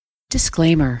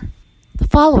Disclaimer. The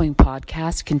following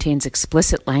podcast contains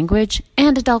explicit language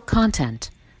and adult content.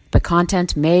 The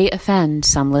content may offend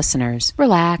some listeners.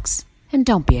 Relax and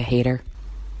don't be a hater.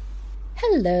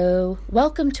 Hello.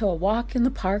 Welcome to a Walk in the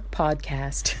Park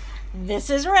podcast. This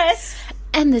is Riss.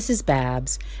 And this is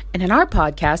Babs. And in our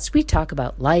podcast, we talk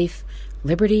about life,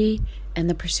 liberty, and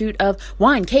the pursuit of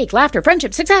wine, cake, laughter,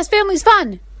 friendship, success, families,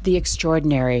 fun. The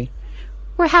extraordinary.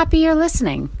 We're happy you're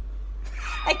listening.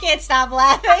 I can't stop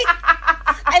laughing.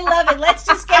 I love it. Let's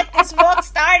just get this walk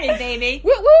started, baby.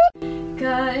 Woo woo!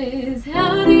 Guys,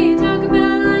 how do you talk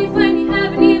about life when you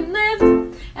haven't even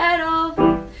lived at all?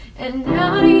 And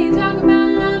how do you talk about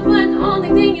love when the only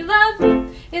thing you love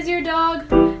is your dog?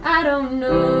 I don't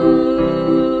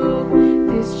know.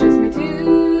 This just my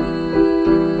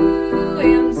 2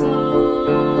 a.m. song.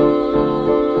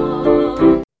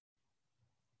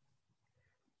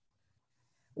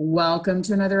 Welcome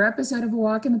to another episode of a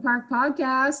Walk in the Park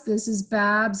podcast. This is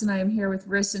Babs, and I am here with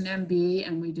Riss and MB,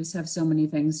 and we just have so many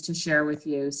things to share with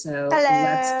you. So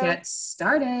Let's get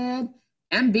started.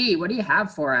 MB, what do you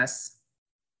have for us?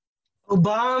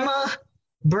 Obama,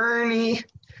 Bernie,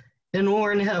 and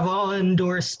Warren have all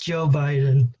endorsed Joe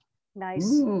Biden. Nice.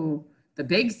 Ooh, the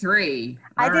big three.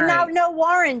 I did not know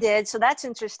Warren did, so that's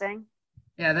interesting.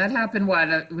 Yeah, that happened,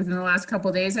 within the last couple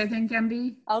of days, I think,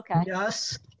 MB? Okay.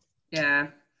 Yes. Yeah.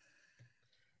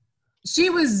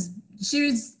 She's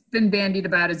been bandied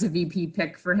about as a VP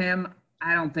pick for him.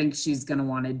 I don't think she's going to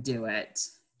want to do it.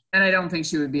 And I don't think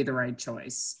she would be the right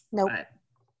choice. Nope. But.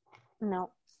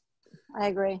 No, I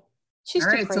agree. She's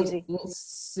All too right, crazy. So we'll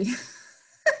see.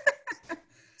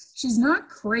 She's not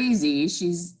crazy.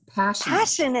 She's passionate.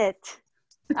 Passionate.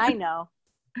 I know.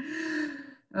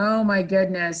 Oh, my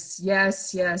goodness.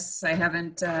 Yes. I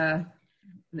haven't...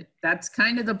 that's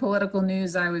kind of the political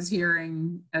news I was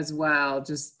hearing as well,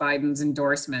 just Biden's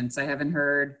endorsements. I haven't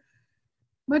heard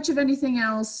much of anything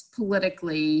else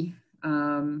politically.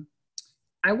 I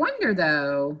wonder,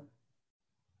 though,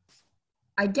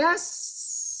 I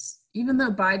guess even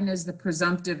though Biden is the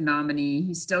presumptive nominee,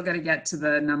 he's still got to get to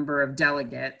the number of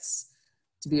delegates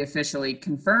to be officially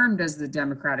confirmed as the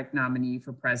Democratic nominee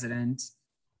for president.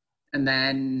 And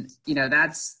then,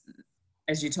 that's,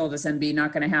 as you told us, MB,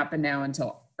 not going to happen now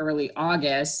until early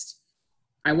August.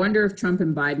 I wonder if Trump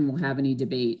and Biden will have any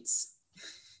debates.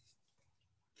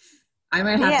 I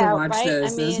might have to watch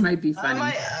those. Those might be funny.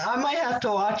 I might have to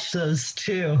watch those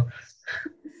too.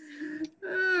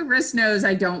 Riss knows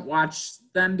I don't watch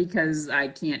them because I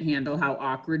can't handle how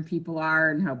awkward people are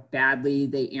and how badly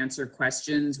they answer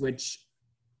questions, which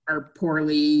are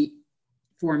poorly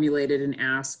formulated and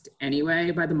asked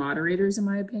anyway by the moderators, in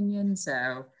my opinion.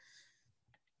 So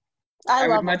I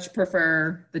would much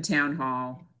prefer the town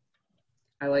hall.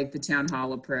 I like the town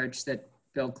hall approach that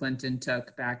Bill Clinton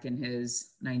took back in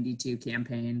his 92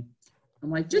 campaign. I'm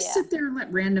like, just sit there and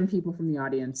let random people from the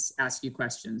audience ask you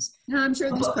questions. Now, I'm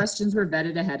sure these questions were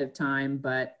vetted ahead of time,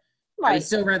 but I would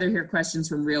still rather hear questions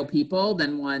from real people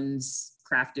than ones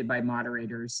crafted by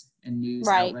moderators and news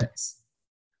outlets.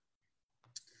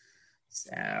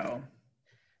 So...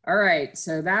 all right,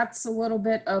 so that's a little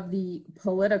bit of the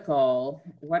political.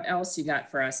 What else you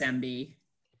got for us, MB?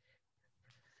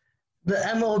 The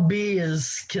MLB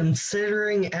is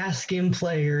considering asking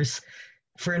players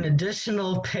for an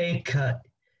additional pay cut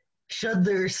should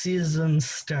their season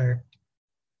start.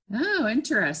 Oh,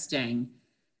 interesting.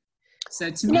 So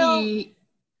to me...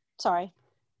 Sorry.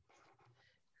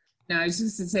 No, I was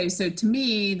just going to say, so to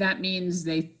me, that means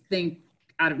they think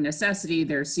out of necessity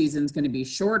their season's going to be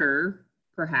shorter,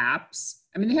 perhaps.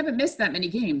 I mean, they haven't missed that many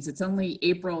games. It's only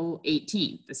April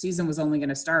 18th. The season was only going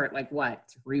to start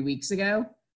 3 weeks ago?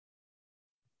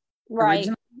 Right.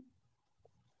 Originally?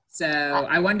 So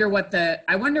I wonder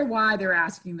why they're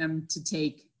asking them to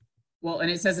take, and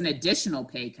it says an additional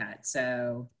pay cut.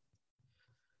 So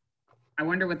I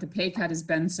wonder what the pay cut has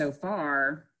been so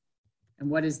far and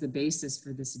what is the basis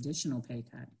for this additional pay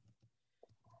cut?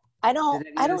 I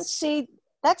don't see,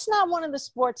 that's not one of the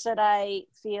sports that I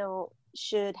feel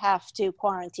should have to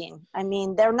quarantine. I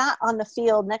mean, they're not on the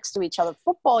field next to each other.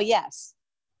 Football, yes,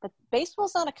 but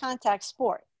baseball's not a contact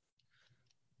sport.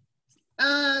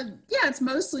 Yeah, it's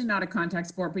mostly not a contact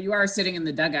sport, but you are sitting in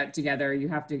the dugout together. You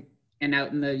have to, and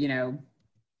out in the,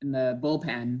 in the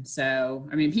bullpen. So,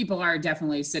 I mean, people are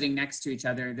definitely sitting next to each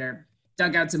other. Their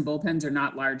dugouts and bullpens are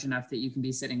not large enough that you can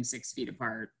be sitting 6 feet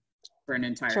apart for an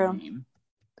entire game.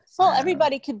 Well,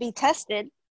 everybody could be tested.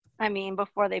 I mean,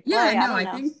 before they play. Yeah, no, I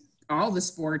think all the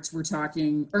sports we're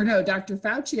talking, or no, Dr.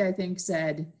 Fauci, I think,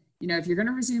 said, if you're going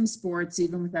to resume sports,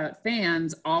 even without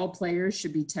fans, all players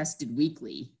should be tested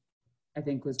weekly, I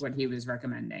think was what he was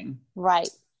recommending. Right.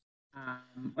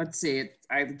 Let's see.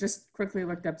 I just quickly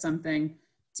looked up something.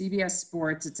 CBS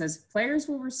Sports, it says players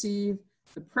will receive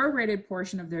the prorated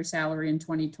portion of their salary in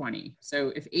 2020.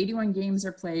 So if 81 games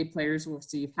are played, players will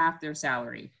receive half their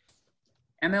salary.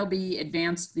 MLB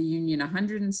advanced the union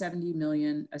 $170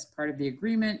 million as part of the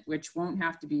agreement, which won't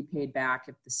have to be paid back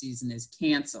if the season is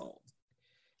canceled.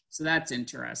 So that's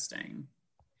interesting.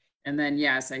 And then,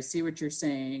 yes, I see what you're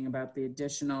saying about the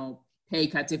additional pay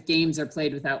cuts if games are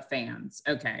played without fans.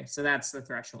 Okay, so that's the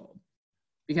threshold.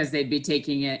 Because they'd be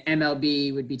taking it,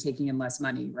 MLB would be taking in less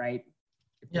money, right?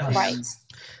 Yeah. Right.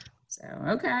 So,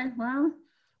 okay, well,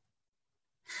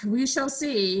 we shall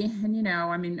see. And, you know,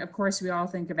 I mean, of course, we all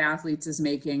think of athletes as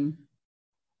making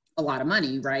a lot of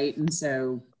money, right? And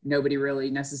so nobody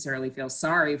really necessarily feels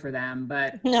sorry for them.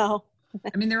 But, No.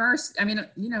 I mean,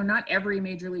 you know, not every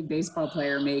Major League Baseball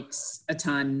player makes a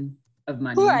ton of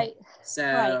money. Right.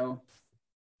 So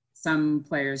some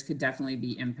players could definitely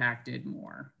be impacted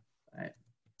more. But,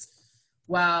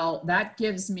 well, that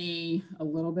gives me a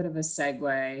little bit of a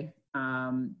segue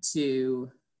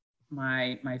to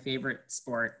my favorite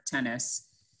sport, tennis.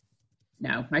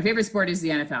 No, my favorite sport is the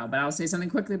NFL, but I'll say something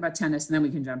quickly about tennis and then we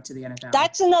can jump to the NFL.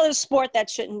 That's another sport that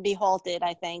shouldn't be halted,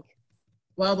 I think.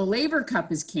 Well, the Laver Cup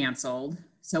is canceled,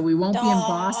 so we won't be in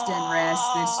Boston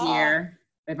this year.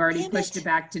 They've already pushed it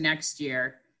back to next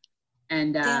year.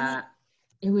 And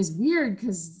it was weird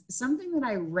because something that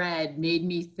I read made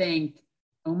me think,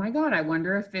 oh my God, I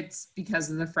wonder if it's because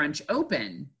of the French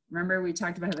Open. Remember we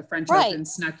talked about how the French Open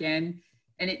snuck in?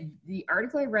 And the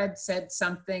article I read said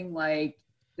something like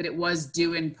that it was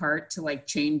due in part to like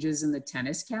changes in the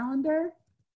tennis calendar.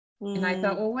 And I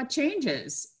thought, well, what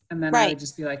changes? And then I would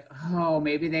just be like, oh,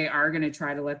 maybe they are going to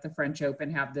try to let the French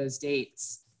Open have those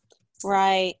dates.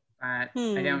 Right. But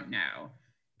I don't know.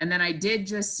 And then I did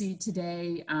just see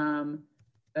today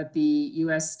that the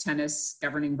U.S. tennis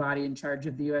governing body in charge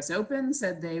of the U.S. Open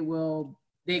said they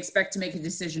expect to make a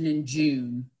decision in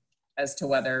June as to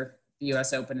whether the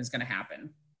U.S. Open is going to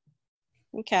happen.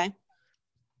 Okay.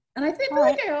 And I think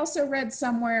I also read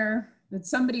somewhere that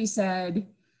somebody said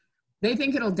they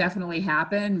think it'll definitely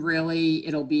happen. Really,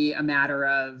 it'll be a matter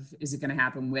of, is it going to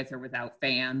happen with or without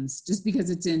fans? Just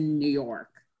because it's in New York,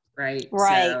 right?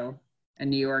 Right. So, and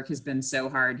New York has been so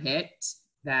hard hit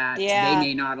that they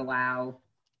may not allow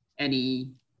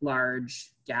any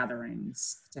large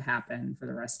gatherings to happen for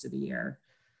the rest of the year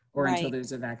or until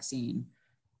there's a vaccine.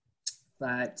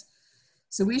 But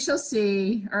so we shall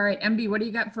see. All right, MB, what do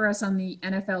you got for us on the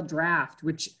NFL draft,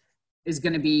 which is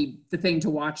going to be the thing to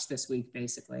watch this week,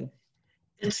 basically?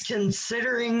 It's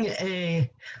considering a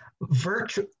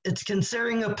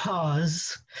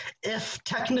pause if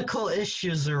technical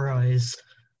issues arise.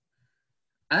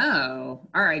 Oh,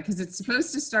 all right, because it's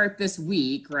supposed to start this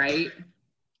week, right?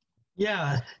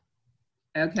 Yeah.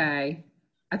 Okay.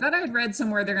 I thought I had read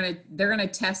somewhere they're gonna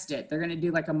test it. They're gonna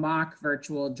do like a mock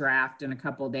virtual draft in a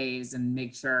couple days and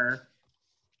make sure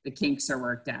the kinks are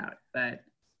worked out. But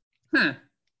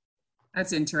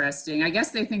that's interesting. I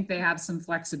guess they think they have some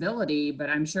flexibility, but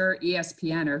I'm sure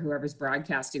ESPN or whoever's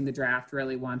broadcasting the draft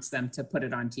really wants them to put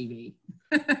it on TV.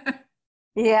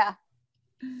 Yeah.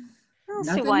 I don't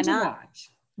see why not.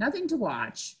 Nothing to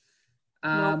watch.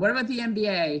 Nope. What about the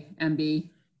NBA, MB?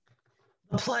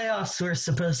 The playoffs were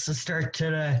supposed to start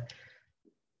today.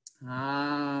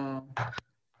 Oh.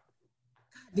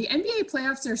 The NBA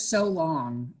playoffs are so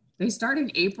long. They start in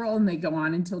April and they go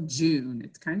on until June.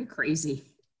 It's kind of crazy.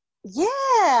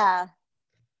 Yeah.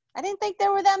 I didn't think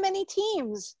there were that many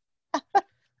teams.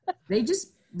 They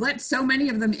just let so many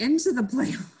of them into the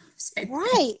playoffs.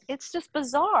 Right. It's just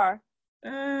bizarre.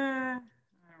 I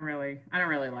don't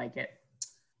really like it.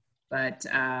 But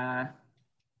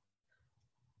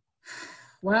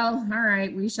well, all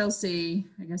right, we shall see.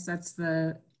 I guess that's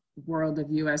the world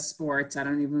of U.S. sports. I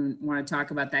don't even want to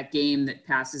talk about that game that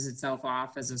passes itself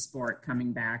off as a sport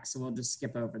coming back, so we'll just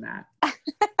skip over that.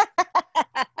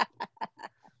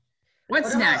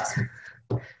 What's next?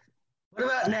 What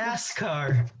about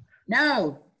NASCAR?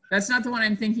 No, that's not the one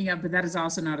I'm thinking of, but that is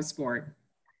also not a sport.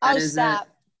 Stop.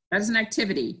 That is an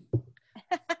activity.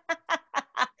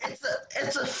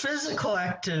 It's a physical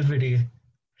activity.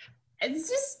 It's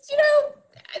just,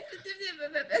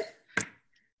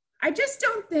 I just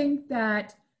don't think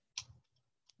that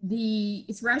the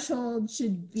threshold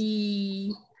should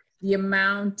be the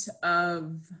amount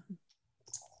of,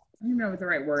 I don't even know what the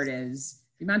right word is,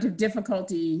 the amount of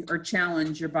difficulty or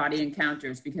challenge your body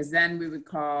encounters, because then we would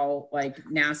call like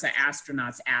NASA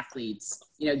astronauts athletes,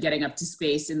 getting up to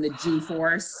space in the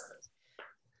G-force.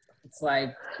 It's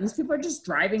like, these people are just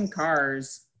driving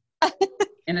cars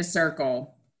in a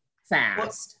circle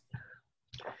fast.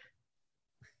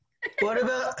 What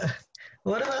about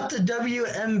the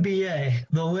WNBA,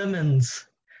 the women's?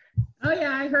 Oh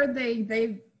yeah, I heard they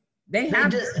did their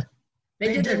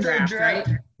their draft, right?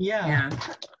 Yeah.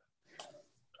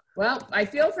 Well, I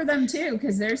feel for them too,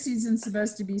 because their season's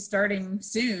supposed to be starting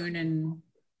soon, and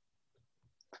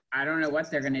I don't know what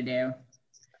they're going to do.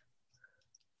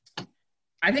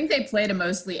 I think they play to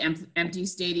mostly empty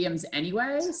stadiums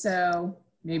anyway, so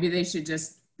maybe they should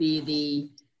just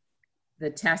be the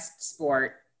test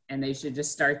sport, and they should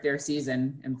just start their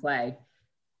season and play,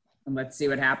 and let's see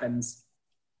what happens.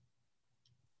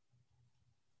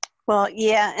 Well,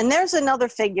 yeah, and there's another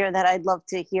figure that I'd love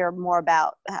to hear more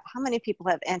about. How many people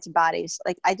have antibodies?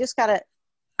 Like, I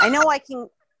know I can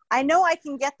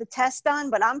get the test done,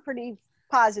 but I'm pretty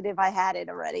positive I had it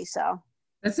already. So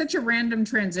that's such a random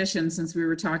transition since we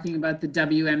were talking about the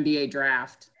WNBA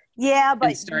draft. Yeah,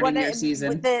 but starting their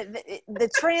season. The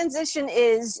transition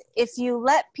is, if you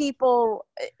let people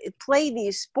play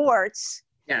these sports,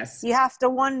 yes, you have to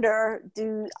wonder,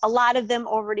 do a lot of them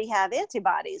already have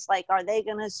antibodies? Like, are they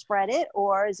going to spread it,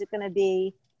 or is it going to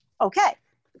be okay?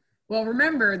 Well,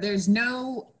 remember, there's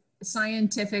no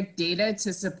scientific data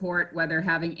to support whether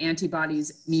having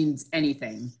antibodies means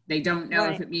anything. They don't know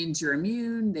if it means you're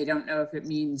immune. They don't know if it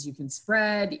means you can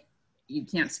spread. You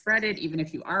can't spread it even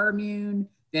if you are immune.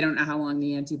 They don't know how long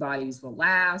the antibodies will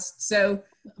last. So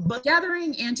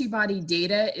gathering antibody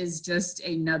data is just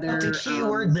another... The key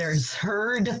word there is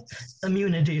herd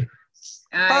immunity.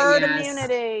 Herd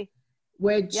immunity.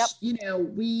 Which,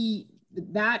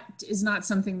 that is not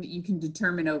something that you can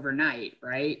determine overnight,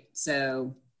 right?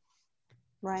 So...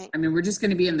 Right. I mean, we're just going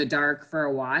to be in the dark for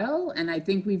a while. And I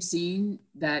think we've seen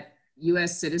that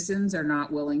U.S. citizens are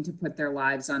not willing to put their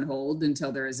lives on hold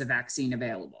until there is a vaccine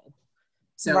available.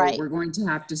 So we're going to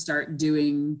have to start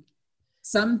doing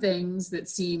some things that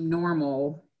seem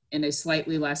normal in a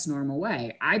slightly less normal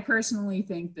way. I personally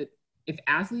think that if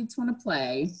athletes want to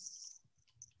play,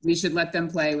 we should let them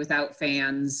play without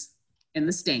fans in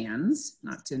the stands,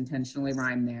 not to intentionally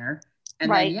rhyme there.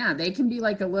 And then, they can be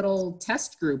like a little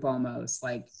test group almost.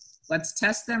 Like, let's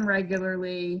test them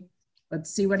regularly. Let's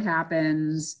see what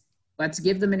happens. Let's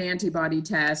give them an antibody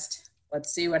test.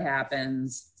 Let's see what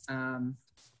happens. I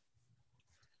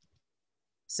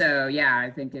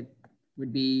think it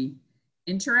would be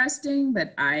interesting,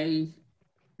 but I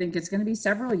think it's going to be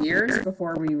several years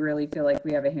before we really feel like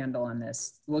we have a handle on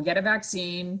this. We'll get a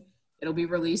vaccine. It'll be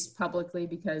released publicly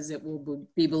because it will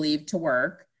be believed to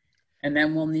work. And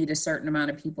then we'll need a certain amount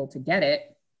of people to get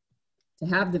it, to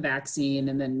have the vaccine.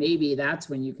 And then maybe that's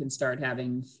when you can start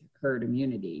having herd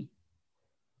immunity.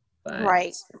 But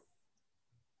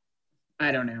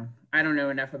I don't know. I don't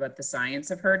know enough about the science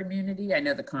of herd immunity. I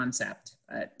know the concept,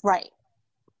 but.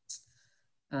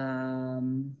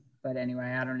 But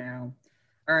anyway, I don't know.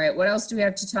 All right. What else do we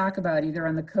have to talk about, either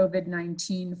on the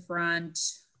COVID-19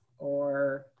 front,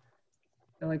 or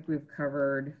I feel like we've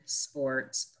covered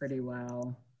sports pretty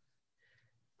well.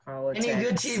 Politics. Any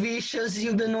good TV shows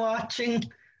you've been watching?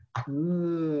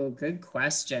 Ooh, good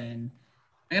question.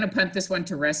 I'm going to punt this one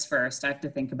to Riss first. I have to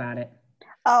think about it.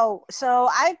 Oh, so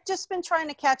I've just been trying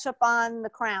to catch up on The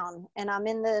Crown, and I'm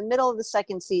in the middle of the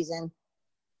second season.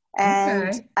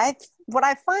 And what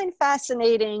I find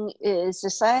fascinating is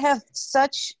just I have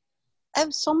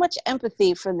so much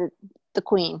empathy for the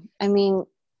Queen. I mean,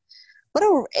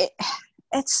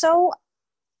 it's so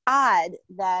odd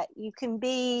that you can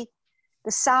be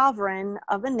the sovereign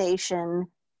of a nation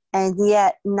and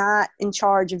yet not in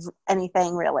charge of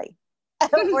anything really,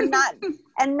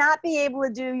 or not be able to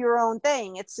do your own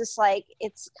thing. It's just like,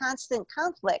 it's constant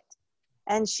conflict.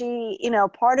 And she,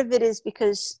 part of it is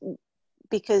because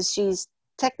she's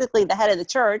technically the head of the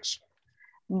church,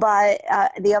 but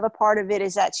the other part of it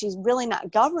is that she's really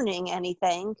not governing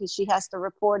anything because she has to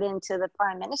report into the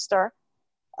prime minister.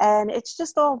 And it's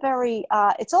just all very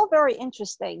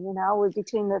interesting,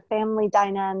 between the family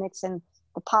dynamics and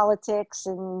the politics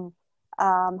and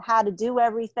how to do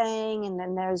everything. And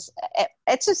then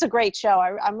it's just a great show.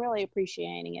 I'm really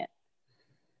appreciating it.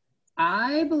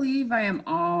 I believe I am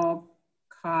all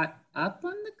caught up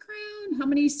on The Crown. How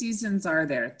many seasons are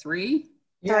there? 3?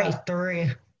 Yeah, 3.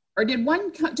 Or did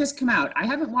one just come out? I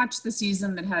haven't watched the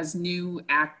season that has new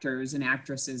actors and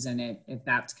actresses in it, if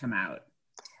that's come out.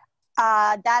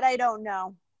 That I don't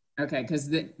know. Okay, because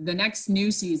the next new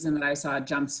season that I saw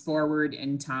jumps forward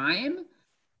in time.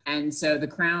 And so The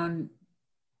Crown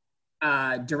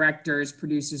directors,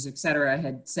 producers, etc.,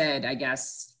 had said, I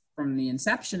guess, from the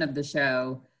inception of the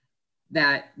show,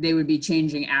 that they would be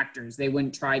changing actors. They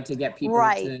wouldn't try to get people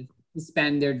to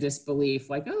suspend their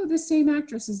disbelief, like, oh, this same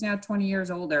actress is now 20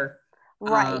 years older.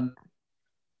 Right.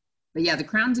 But yeah, The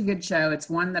Crown's a good show. It's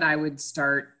one that I would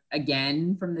start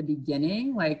again from the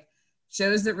beginning. Like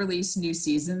shows that release new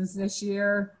seasons this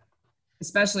year,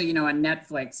 especially, you know, on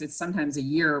Netflix, it's sometimes a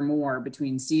year or more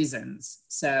between seasons.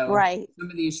 So Right. some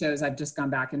of these shows I've just gone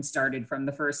back and started from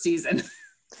the first season.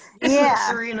 Yeah.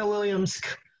 Serena Williams.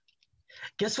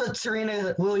 Guess what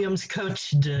Serena Williams'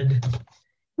 coach did?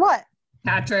 What?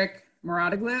 Patrick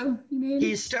Mouratoglou, you mean?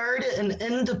 He started an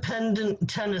independent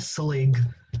tennis league.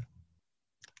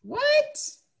 What?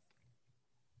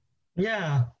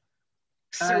 Yeah.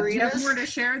 Do you have Serena's, more to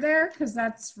share there? Because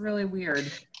that's really weird.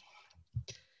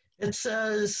 it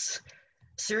says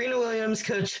Serena Williams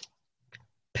coach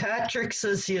Patrick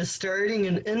says he is starting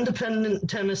an independent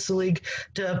tennis league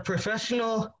to have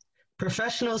professionals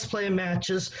play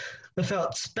matches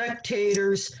without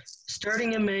spectators,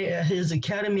 starting in May at his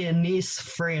academy in Nice,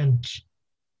 France.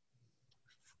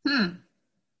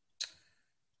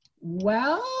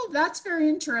 Well, that's very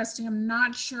interesting. I'm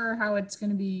not sure how it's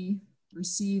going to be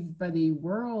received by the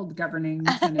world governing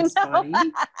tennis body.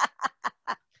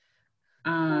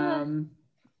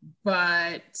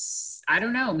 But I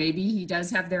don't know. Maybe he does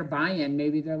have their buy-in.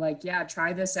 Maybe they're like, yeah,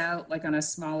 try this out like on a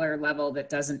smaller level that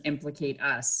doesn't implicate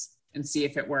us and see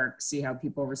if it works, see how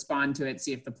people respond to it,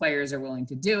 see if the players are willing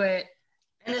to do it.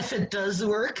 And if it does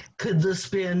work, could this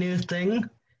be a new thing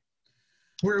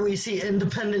where we see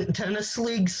independent tennis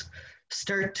leagues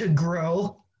start to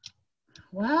grow?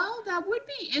 Well, that would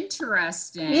be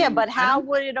interesting. Yeah, but how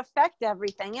would it affect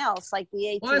everything else, like the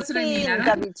ATP, Well, that's what I mean. the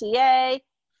WTA?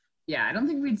 Yeah, I don't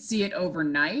think we'd see it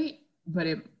overnight, but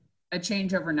a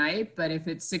change overnight. But if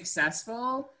it's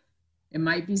successful, it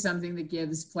might be something that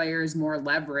gives players more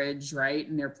leverage, right,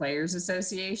 in their players'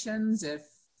 associations. If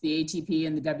the ATP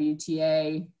and the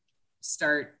WTA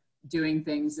start doing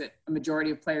things that a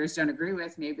majority of players don't agree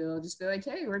with, maybe they'll just be like,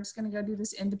 hey, we're just going to go do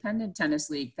this independent tennis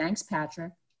league. Thanks,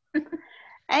 Patrick.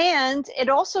 And it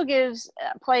also gives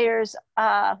players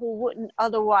who wouldn't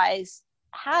otherwise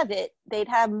have it, they'd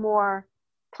have more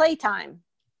playtime.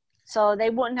 So they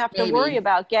wouldn't have to worry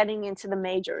about getting into the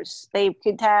majors. They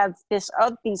could have these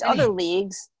other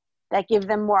leagues that give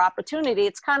them more opportunity.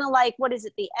 It's kind of like, what is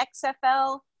it, the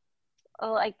XFL?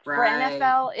 Like for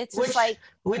NFL, it's just like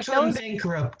which one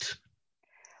bankrupt?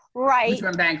 Right. Which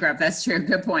one bankrupt? That's true.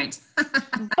 Good point.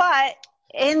 But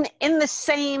in the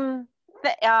same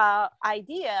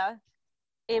idea,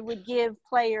 it would give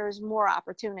players more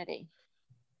opportunity.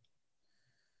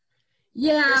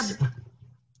 Yeah.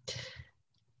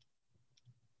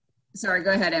 Sorry,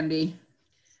 go ahead, MB.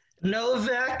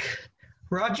 Novak,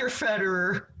 Roger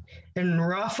Federer, and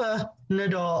Rafa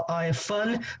Nadal are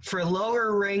fun for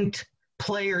lower-ranked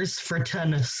players for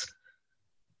tennis.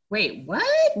 Wait, what?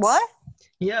 What?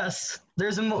 Yes, there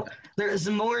is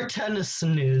more tennis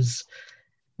news.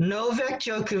 Novak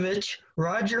Djokovic,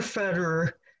 Roger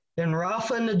Federer, and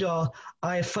Rafa Nadal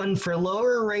are fun for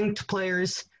lower-ranked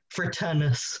players for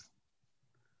tennis.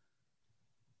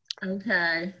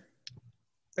 Okay.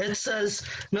 It says,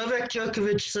 Novak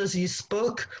Djokovic says he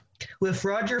spoke with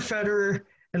Roger Federer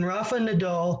and Rafa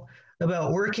Nadal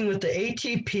about working with the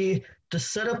ATP to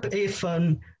set up a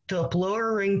fund to help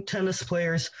lower-ranked tennis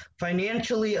players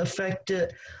financially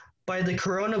affected by the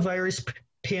coronavirus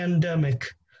pandemic.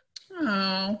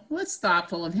 Oh, well, that's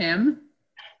thoughtful of him.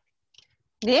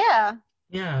 Yeah.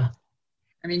 Yeah.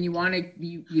 I mean, you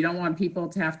don't want people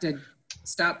to have to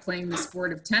stop playing the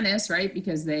sport of tennis, right?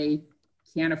 Because they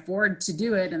can't afford to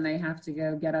do it and they have to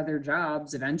go get other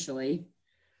jobs eventually.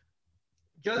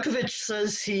 Djokovic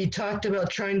says he talked about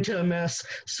trying to amass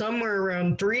somewhere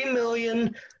around 3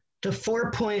 million to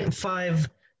 4.5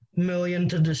 million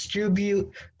to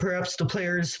distribute perhaps to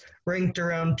players ranked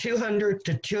around 200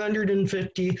 to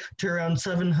 250 to around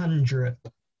 700.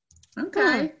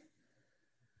 Okay.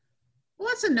 Well,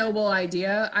 that's a noble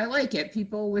idea. I like it.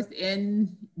 People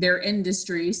within their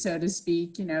industry, so to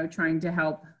speak, trying to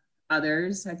help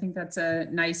others. I think that's a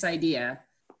nice idea.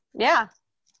 Yeah.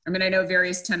 I mean, I know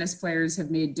various tennis players have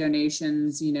made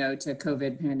donations, to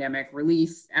COVID pandemic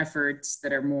relief efforts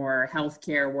that are more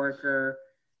healthcare worker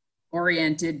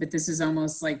oriented, but this is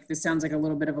almost like, this sounds like a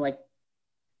little bit of like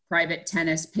private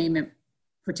tennis payment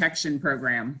protection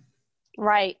program.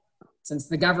 Right. Since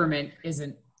the government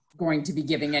isn't going to be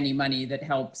giving any money that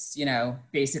helps,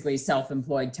 basically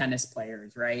self-employed tennis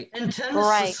players, right? And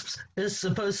tennis is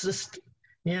supposed to,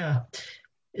 yeah.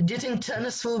 Do you think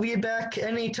tennis will be back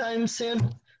anytime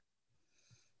soon?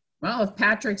 Well, if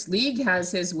Patrick's league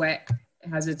has its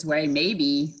way,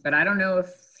 maybe, but I don't know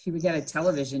if he would get a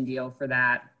television deal for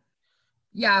that.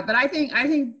 Yeah, but I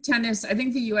think tennis, I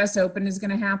think the US Open is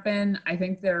going to happen. I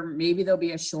think there'll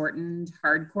be a shortened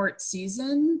hard court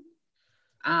season.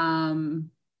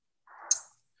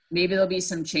 maybe there'll be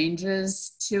some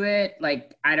changes to it.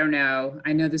 Like, I don't know.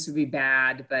 I know this would be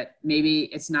bad, but maybe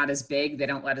it's not as big. They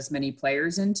don't let as many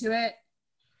players into it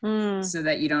so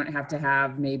that you don't have to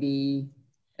have maybe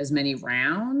as many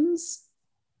rounds,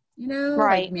 you know?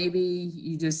 Right. Like maybe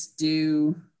you just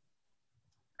do,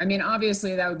 I mean,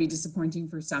 obviously that would be disappointing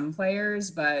for some players,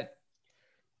 but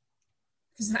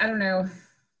because I don't know,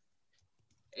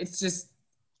 it's just,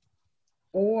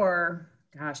 or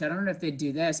gosh, I don't know if they'd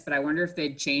do this, but I wonder if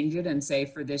they'd change it and say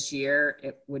for this year,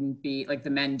 it wouldn't be like the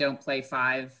men don't play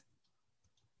 5.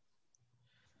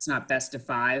 It's not best of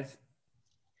 5.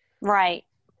 Right.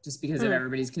 Just because of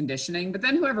everybody's conditioning. But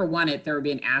then whoever won it, there would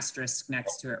be an asterisk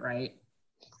next to it, right?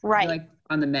 Right. Like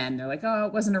on the men, they're like, oh,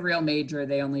 it wasn't a real major.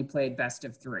 They only played best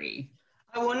of 3.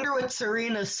 I wonder what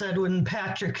Serena said when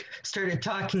Patrick started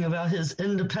talking about his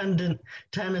independent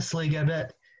tennis league. I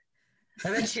bet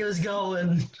she was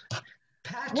going,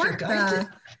 Patrick, what the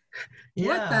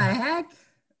heck?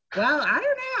 Well, I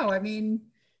don't know. I mean,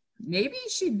 maybe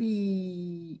she'd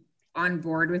be on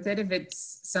board with it if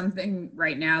it's something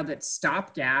right now that's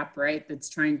stopgap, right? That's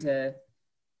trying to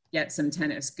get some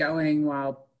tennis going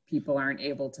while people aren't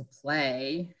able to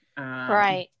play.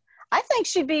 Right. I think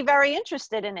she'd be very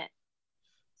interested in it.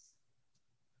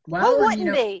 Well, Who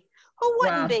wouldn't be? Who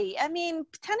wouldn't be? I mean,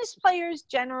 tennis players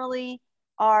generally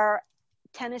are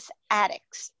tennis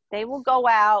addicts. They will go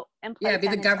out and play be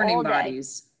the governing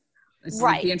bodies. It's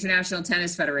right. Like the International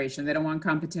Tennis Federation. They don't want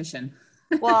competition.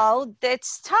 Well,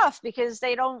 it's tough because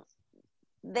they don't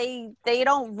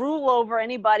rule over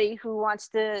anybody who wants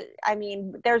to. I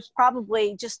mean, there's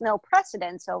probably just no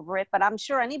precedence over it, but I'm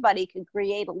sure anybody could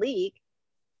create a league.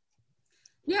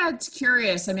 Yeah, it's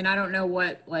curious. I mean, I don't know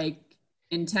what, like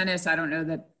in tennis, I don't know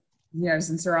that,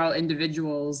 since they're all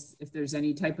individuals, if there's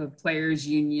any type of players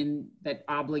union that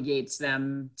obligates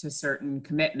them to certain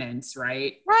commitments,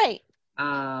 right? Right.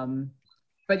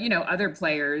 But, other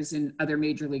players in other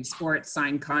major league sports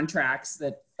sign contracts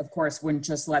that, of course, wouldn't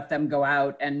just let them go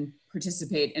out and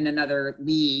participate in another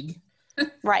league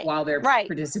right. while they're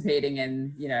participating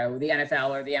in, the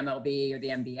NFL or the MLB or the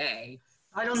NBA.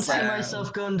 I don't see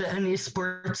myself going to any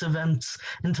sports events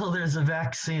until there's a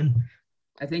vaccine.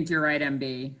 I think you're right,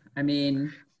 MB. I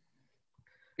mean,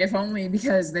 if only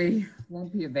because they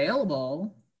won't be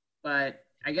available. But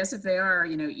I guess if they are,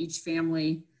 each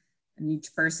family and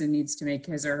each person needs to make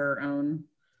his or her own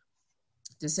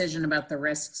decision about the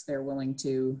risks they're willing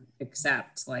to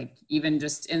accept. Like even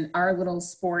just in our little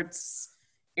sports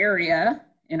area,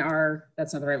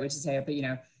 that's not the right way to say it, but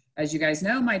as you guys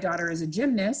know, my daughter is a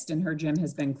gymnast and her gym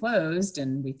has been closed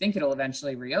and we think it'll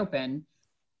eventually reopen.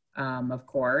 Of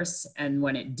course. And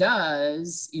when it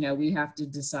does, we have to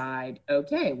decide,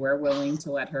 okay, we're willing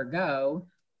to let her go,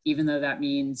 even though that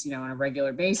means, on a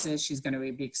regular basis, she's going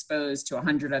to be exposed to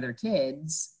 100 other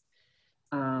kids,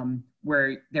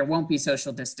 where there won't be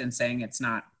social distancing. It's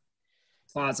not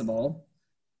plausible.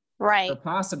 Right. Or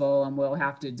possible. And we'll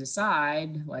have to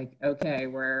decide like, okay,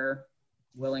 we're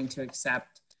willing to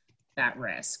accept that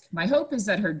risk. My hope is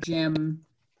that her gym,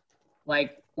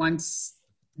 like once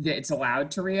it's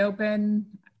allowed to reopen,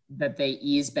 that they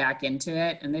ease back into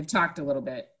it. And they've talked a little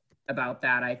bit about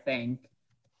that, I think,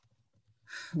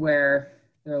 where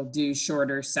they'll do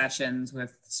shorter sessions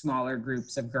with smaller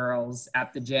groups of girls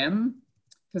at the gym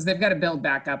because they've got to build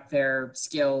back up their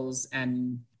skills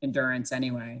and endurance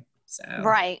anyway. So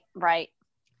right.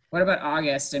 What about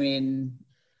August? I mean,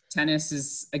 tennis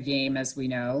is a game, as we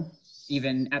know,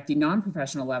 even at the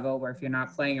non-professional level, where if you're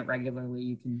not playing it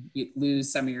regularly, you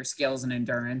lose some of your skills and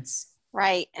endurance.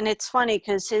 Right. And it's funny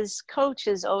because his coach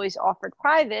has always offered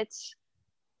privates.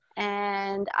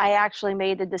 And I actually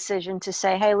made the decision to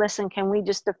say, hey, listen, can we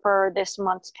just defer this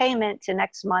month's payment to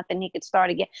next month and he could start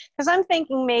again? Because I'm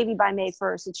thinking maybe by May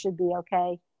 1st, it should be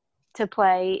okay to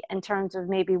play in terms of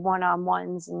maybe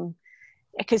one-on-ones. And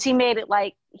because he made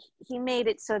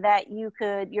it so that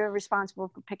you're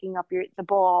responsible for picking up the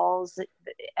balls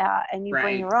and you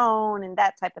bring your own and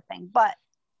that type of thing. But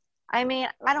I mean,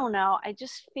 I don't know. I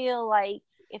just feel like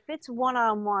if it's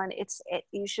one-on-one,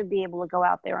 you should be able to go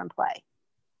out there and play.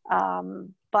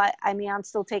 But I mean, I'm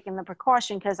still taking the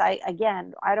precaution because I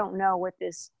don't know what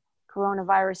this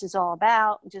coronavirus is all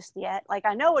about just yet. Like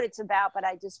I know what it's about, but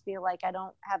I just feel like I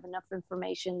don't have enough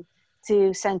information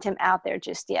to send him out there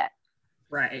just yet.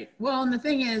 Right. Well, and the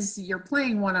thing is, you're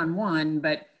playing one-on-one,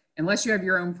 but unless you have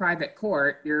your own private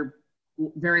court, you're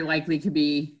very likely to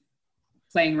be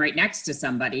playing right next to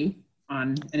somebody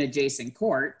on an adjacent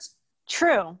court.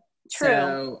 True.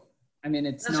 So, I mean,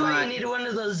 that's why you need one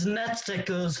of those nets that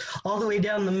goes all the way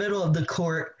down the middle of the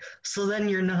court. So then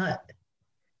you're not.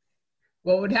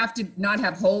 Well, it would have to not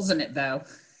have holes in it, though.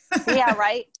 Yeah,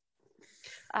 right.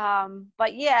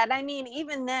 But yeah, and I mean,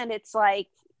 even then, it's like,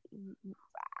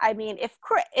 I mean, if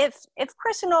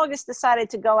Chris and August decided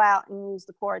to go out and use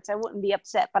the courts, I wouldn't be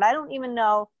upset. But I don't even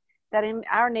know that in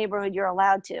our neighborhood you're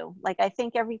allowed to. Like, I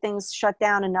think everything's shut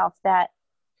down enough that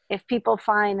if people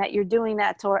find that you're doing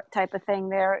that type of thing,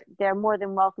 they're more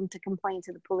than welcome to complain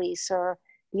to the police or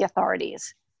the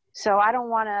authorities. So I don't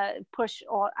want to push,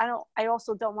 or I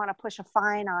also don't want to push a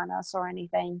fine on us or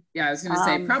anything. Yeah, I was going to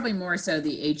say probably more so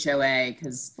the HOA,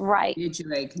 because right. The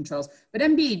HOA controls. But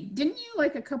MB, didn't you,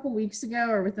 like a couple weeks ago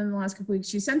or within the last couple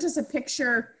weeks, you sent us a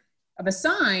picture of a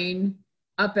sign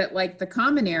up at like the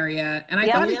common area, and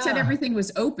I thought it said everything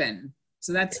was open.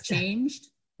 So that's changed?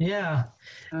 Yeah.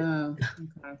 Oh,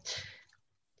 okay.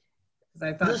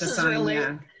 I thought the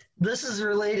sign, This is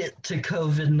related to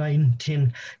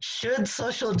COVID-19. Should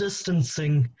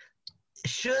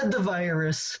the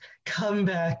virus come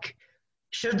back,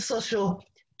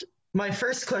 my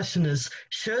first question is,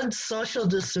 should social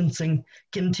distancing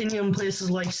continue in places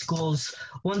like schools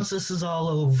once this is all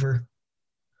over?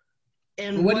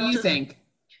 And what do you think?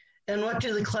 And what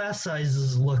do the class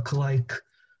sizes look like?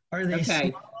 Are they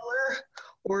smaller,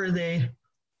 or are they,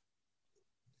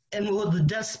 and will the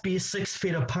desks be 6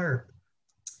 feet apart?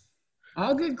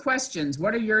 All good questions.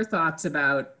 What are your thoughts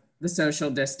about the social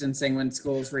distancing when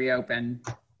schools reopen?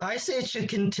 I say it should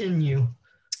continue,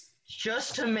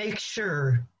 just to make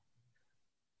sure.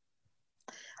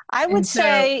 I would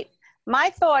say, my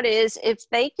thought is, if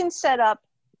they can set up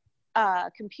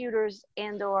computers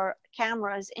and or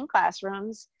cameras in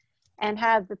classrooms and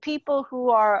have the people who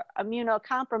are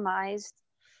immunocompromised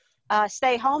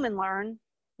stay home and learn,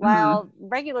 while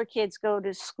regular kids go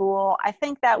to school, I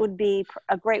think that would be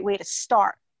a great way to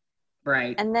start.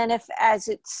 Right. And then as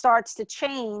it starts to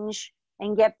change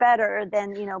and get better,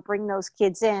 then, bring those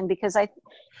kids in, because it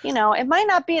might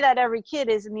not be that every kid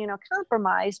is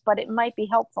immunocompromised, but it might be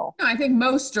helpful. No, I think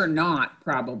most are not,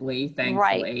 probably, thankfully.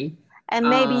 Right. And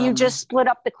maybe you just split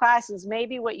up the classes.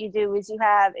 Maybe what you do is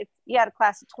if you had a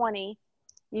class of 20,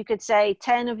 you could say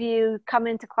 10 of you come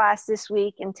into class this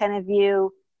week and 10 of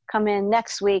you come in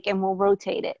next week, and we'll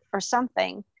rotate it or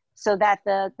something, so that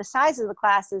the size of the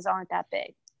classes aren't that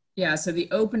big. Yeah, so the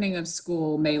opening of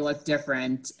school may look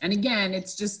different. And again,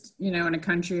 it's just, in a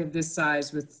country of this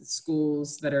size with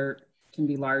schools that can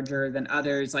be larger than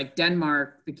others, like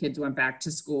Denmark, the kids went back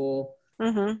to school,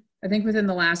 I think within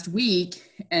the last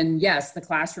week. And yes, the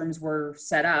classrooms were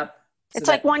set up. It's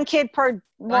like one kid per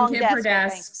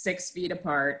desk, 6 feet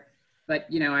apart. But,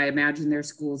 I imagine their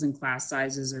schools and class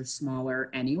sizes are smaller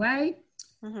anyway.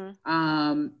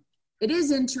 It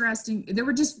is interesting. It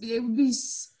would be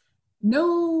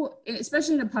no,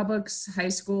 especially in a public high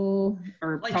school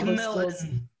or like public schools.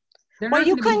 Well,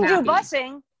 you couldn't do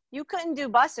busing. You couldn't do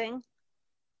busing.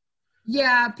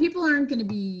 Yeah, people aren't going to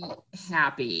be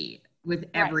happy with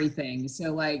everything. Right.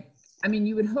 So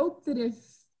you would hope that if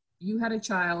you had a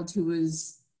child who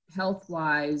was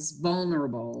health-wise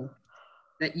vulnerable,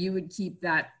 that you would keep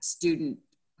that student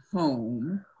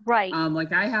home. Right.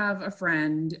 I have a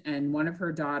friend, and one of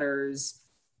her daughters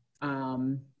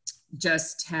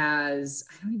just has,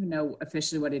 I don't even know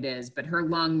officially what it is, but her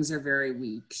lungs are very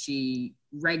weak. She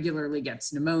regularly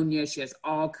gets pneumonia. She has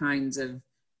all kinds of,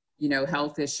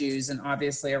 health issues, and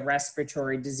obviously a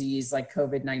respiratory disease like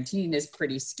COVID-19 is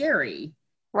pretty scary.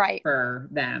 Right. For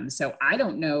them. So I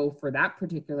don't know for that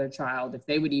particular child if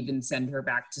they would even send her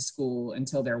back to school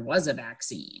until there was a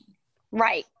vaccine.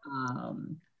 Right.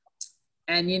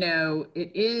 And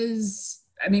it is,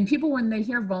 people, when they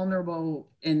hear vulnerable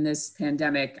in this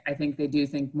pandemic, I think they do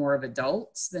think more of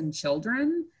adults than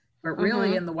children. But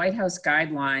really in the White House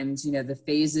guidelines, the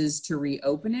phases to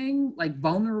reopening, like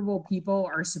vulnerable people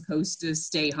are supposed to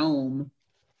stay home,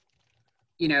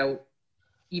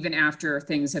 even after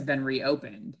things have been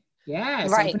reopened. Yes,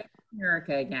 right. Opening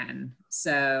America again.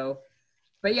 So,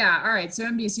 but yeah, all right. So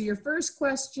MB, so your first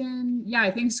question,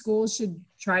 I think schools should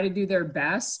try to do their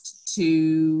best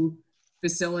to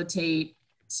facilitate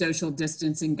social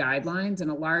distancing guidelines. In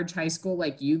a large high school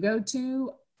like you go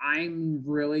to, I'm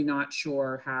really not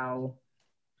sure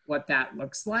what that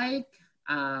looks like.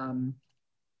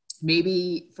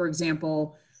 Maybe, for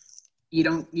example, you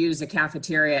don't use a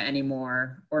cafeteria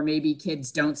anymore, or maybe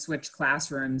kids don't switch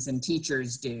classrooms and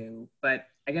teachers do. But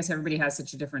I guess everybody has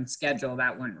such a different schedule,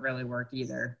 that wouldn't really work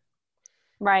either.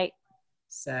 Right.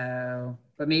 So,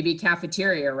 but maybe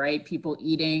cafeteria, right? People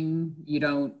eating,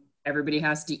 everybody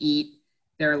has to eat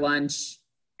their lunch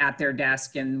at their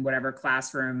desk in whatever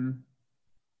classroom.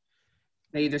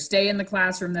 They either stay in the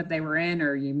classroom that they were in,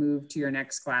 or you move to your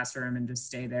next classroom and just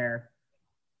stay there.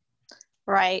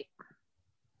 Right.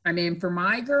 I mean, for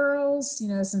my girls,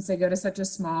 since they go to such a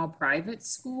small private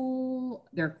school,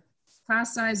 their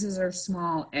class sizes are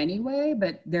small anyway,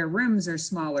 but their rooms are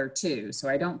smaller too. So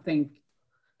I don't think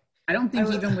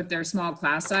even with their small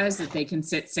class size that they can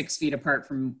sit 6 feet apart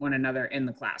from one another in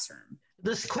the classroom.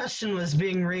 This question was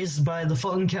being raised by the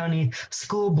Fulton County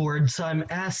School Board, so I'm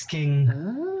asking.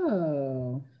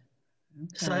 Oh.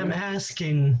 Okay. So I'm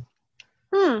asking.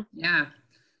 Yeah.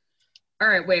 All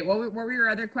right, wait, what were your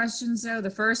other questions though? The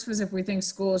first was if we think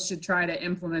schools should try to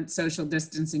implement social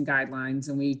distancing guidelines,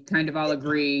 and we kind of all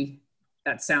agree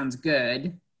that sounds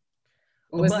good.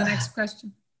 What was the next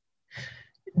question?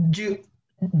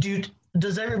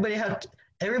 Does everybody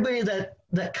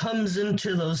that comes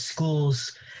into those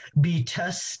schools be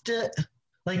tested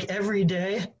like every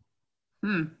day?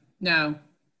 No.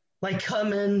 Like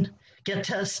come in, get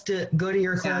tested, go to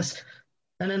your class,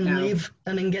 and then leave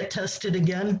and then get tested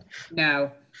again?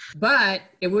 No, but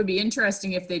it would be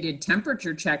interesting if they did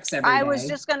temperature checks every day. I was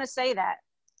just going to say that.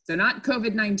 So not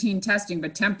COVID-19 testing,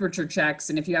 but temperature checks.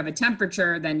 And if you have a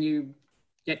temperature, then you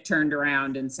get turned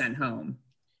around and sent home.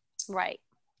 Right.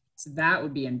 So that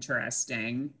would be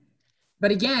interesting. But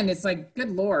again, it's like,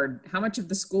 good Lord, how much of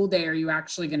the school day are you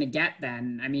actually going to get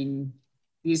then? I mean,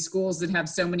 these schools that have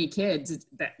so many kids,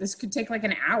 this could take like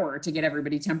an hour to get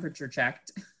everybody temperature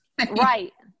checked.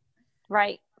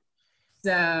 Right.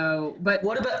 So, but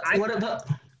what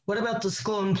about the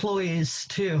school employees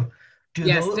too?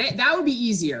 That would be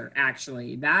easier,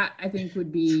 actually. That I think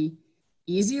would be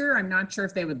easier. I'm not sure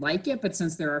if they would like it, but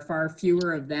since there are far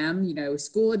fewer of them,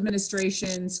 school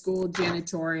administration, school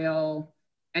janitorial,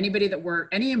 anybody that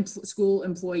school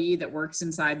employee that works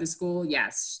inside the school,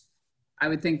 yes, I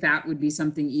would think that would be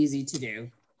something easy to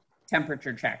do.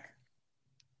 Temperature check.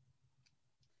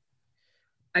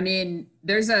 I mean,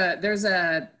 there's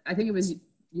a, I think it was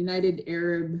United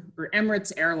Arab or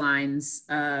Emirates Airlines.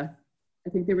 I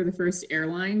think they were the first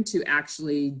airline to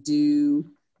actually do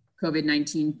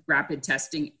COVID-19 rapid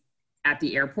testing at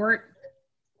the airport.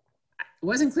 It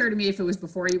wasn't clear to me if it was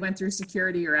before you went through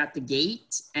security or at the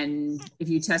gate. And if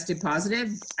you tested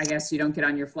positive, I guess you don't get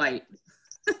on your flight.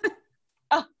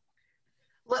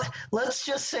 Let's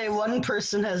just say one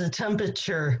person has a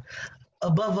temperature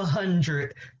above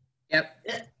 100. Yep.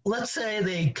 Let's say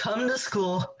they come to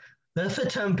school with a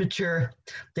temperature,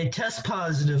 they test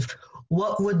positive.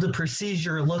 What would the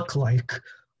procedure look like?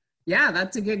 Yeah,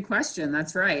 that's a good question.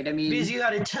 That's right. I mean, because you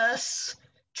got to test,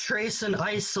 trace, and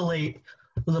isolate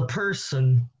the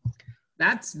person.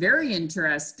 That's very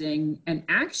interesting. And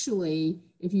actually,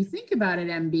 if you think about it,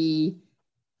 MB,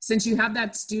 since you have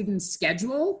that student's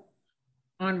schedule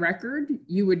on record,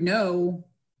 you would know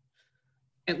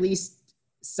at least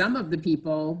some of the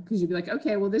people, because you'd be like,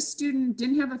 okay, well, this student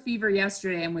didn't have a fever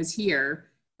yesterday and was here,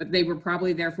 but they were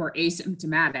probably therefore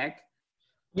asymptomatic.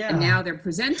 Yeah. And now they're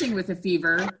presenting with a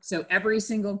fever. So every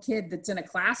single kid that's in a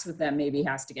class with them maybe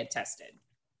has to get tested.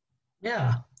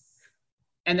 Yeah.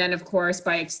 And then, of course,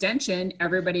 by extension,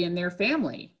 everybody in their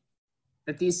family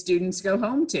that these students go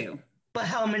home to. But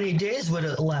how many days would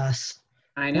it last?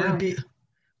 I know.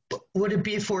 Would it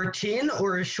be 14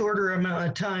 or a shorter amount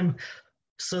of time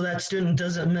so that student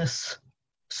doesn't miss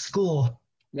school?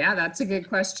 Yeah, that's a good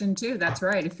question too. That's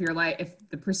right. If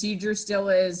the procedure still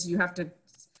is you have to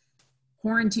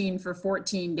quarantine for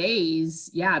 14 days,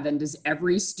 yeah, then does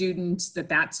every student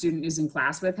that student is in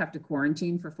class with have to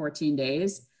quarantine for 14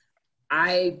 days?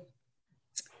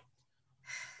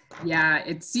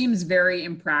 It seems very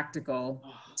impractical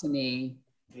to me.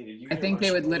 I think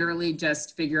they would literally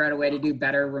just figure out a way to do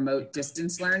better remote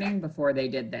distance learning before they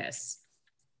did this.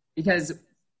 Because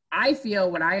I feel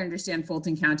what I understand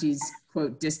Fulton County's,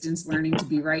 quote, distance learning to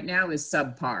be right now is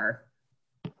subpar.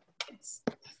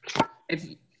 If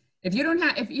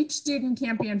each student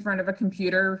can't be in front of a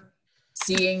computer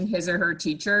seeing his or her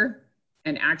teacher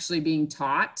and actually being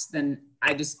taught, then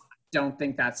I just don't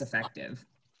think that's effective.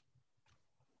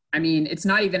 I mean, it's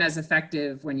not even as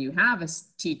effective when you have a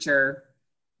teacher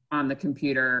on the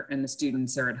computer and the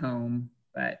students are at home,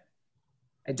 but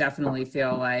I definitely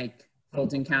feel like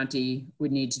Fulton County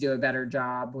would need to do a better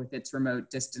job with its remote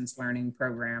distance learning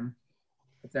program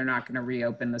if they're not going to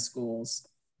reopen the schools.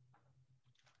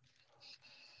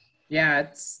 Yeah,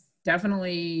 it's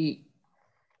definitely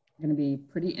going to be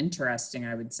pretty interesting,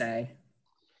 I would say.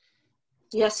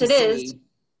 Yes, it is.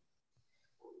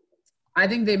 I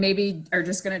think they maybe are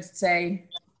just going to say,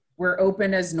 we're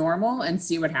open as normal and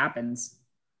see what happens.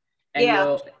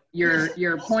 And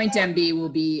your point, MB, will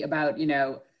be about,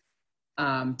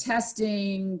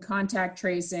 testing, contact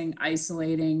tracing,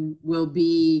 isolating will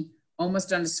be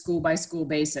almost on a school by school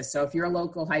basis. So if your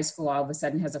local high school all of a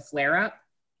sudden has a flare up,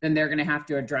 then they're going to have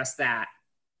to address that.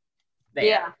 there.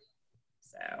 Yeah.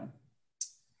 So,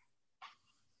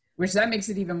 which that makes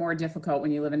it even more difficult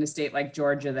when you live in a state like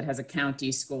Georgia that has a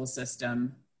county school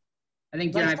system. I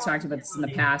think you and I have talked about this in the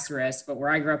past, Riss, but where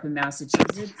I grew up in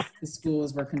Massachusetts, the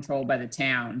schools were controlled by the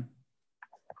town.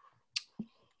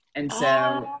 And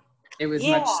so it was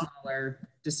much smaller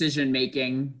decision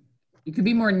making. You could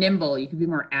be more nimble, you could be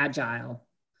more agile.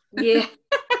 Yeah.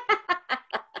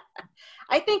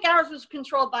 I think ours was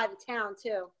controlled by the town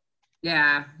too.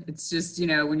 Yeah, it's just, you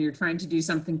know, when you're trying to do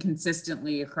something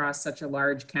consistently across such a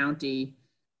large county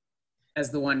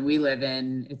as the one we live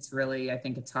in, it's really, I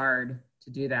think it's hard to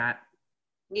do that.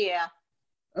 Yeah.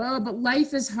 Oh, but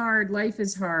life is hard. Life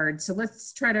is hard. So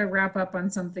let's try to wrap up on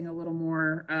something a little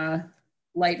more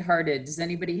lighthearted. Does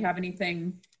anybody have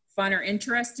anything fun or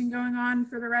interesting going on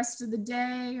for the rest of the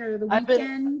day or the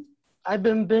weekend? I've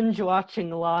been binge watching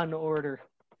Law and Order.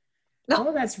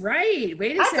 Oh, that's right.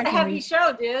 Wait a second. That's a heavy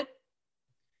show, dude.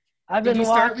 Did you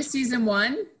start with season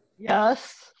 1?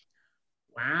 Yes.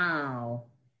 Wow.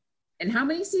 And how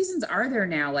many seasons are there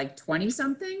now? Like 20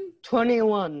 something?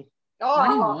 21. Oh.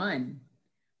 21.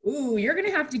 Ooh, you're going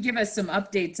to have to give us some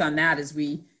updates on that as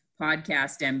we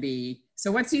podcast MB. So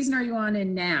what season are you on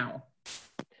in now?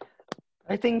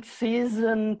 I think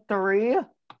season 3.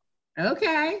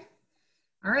 Okay.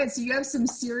 All right. So you have some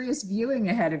serious viewing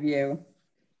ahead of you.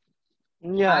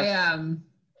 Yeah.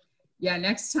 Yeah,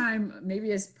 next time,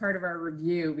 maybe as part of our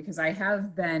review, because I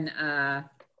have been,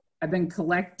 I've been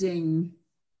collecting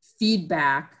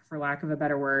feedback, for lack of a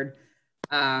better word,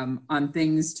 on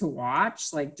things to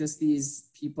watch, like just these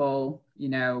people, you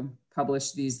know,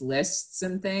 publish these lists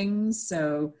and things.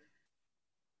 So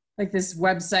like this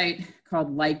website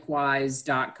called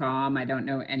likewise.com. I don't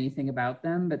know anything about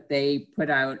them, but they put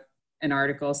out an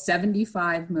article,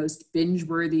 75 most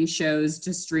binge-worthy shows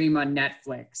to stream on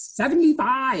Netflix.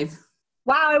 75!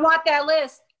 Wow, I want that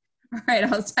list. All right,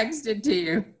 I'll text it to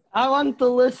you. I want the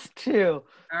list too.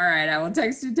 All right, I will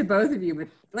text it to both of you. But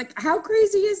like, how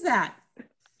crazy is that?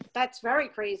 That's very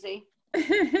crazy.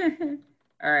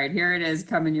 All right, here it is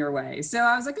coming your way. So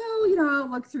I was like, oh, you know,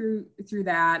 I'll look through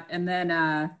that. And then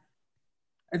I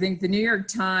think the New York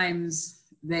Times,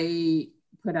 they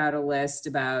put out a list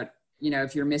about, you know,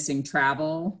 if you're missing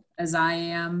travel as I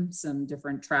am, some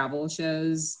different travel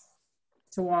shows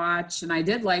to watch. And I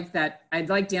did like that. I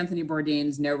liked Anthony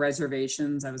Bourdain's No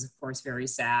Reservations. I was, of course, very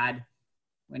sad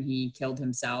when he killed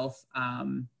himself.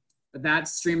 But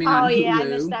that's streaming on Hulu. Oh, yeah, I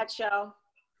missed that show.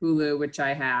 Hulu, which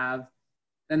I have.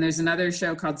 Then there's another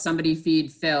show called Somebody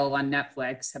Feed Phil on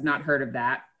Netflix. Have not heard of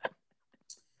that.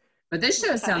 But this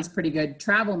show sounds pretty good.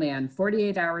 Travel Man,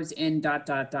 48 hours in ...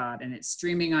 And it's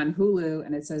streaming on Hulu.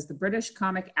 And it says the British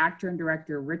comic actor and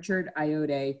director Richard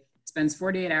Ayoade spends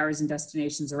 48 hours in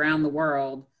destinations around the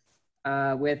world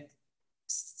with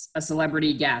a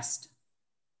celebrity guest.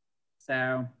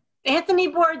 So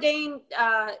Anthony Bourdain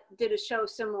did a show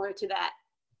similar to that.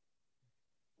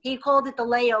 He called it The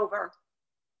Layover.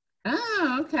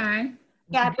 Oh, okay.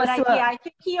 Yeah, but I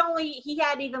think he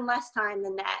had even less time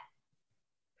than that.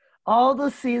 All the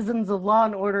seasons of Law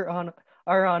and Order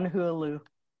are on Hulu.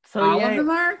 So all of them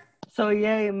are? So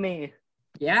yay me.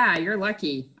 Yeah, you're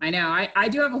lucky. I know. I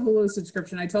do have a Hulu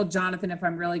subscription. I told Jonathan if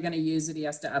I'm really going to use it, he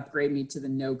has to upgrade me to the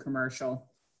no commercial.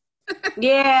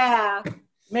 Yeah.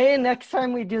 Maybe next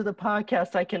time we do the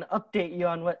podcast, I can update you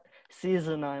on what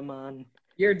season I'm on.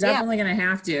 You're definitely going to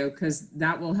have to, because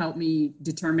that will help me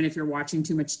determine if you're watching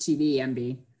too much TV,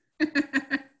 MB.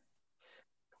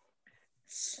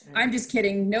 I'm just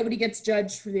kidding. Nobody gets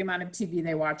judged for the amount of TV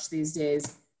they watch these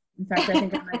days. In fact, I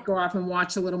think I might go off and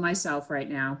watch a little myself right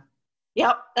now.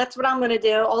 Yep, that's what I'm going to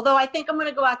do. Although I think I'm going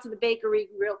to go out to the bakery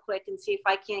real quick and see if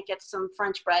I can't get some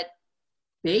French bread.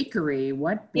 Bakery?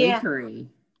 What bakery?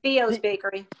 Yeah. Theo's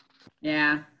Bakery.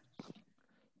 Yeah.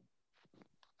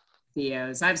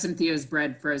 Theo's. I have some Theo's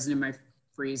bread frozen in my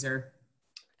freezer.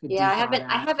 Yeah,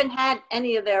 I haven't had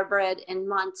any of their bread in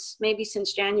months, maybe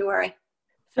since January.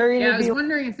 Yeah, I was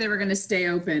wondering if they were going to stay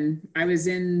open. I was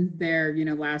in there,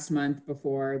 last month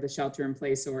before the shelter in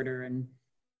place order, and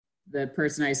the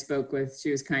person I spoke with,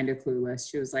 she was kind of clueless.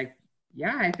 She was like,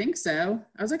 yeah, I think so.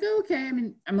 I was like, oh, okay. I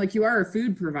mean, I'm like, you are a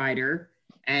food provider,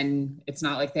 and it's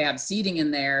not like they have seating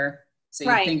in there, so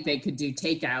you think they could do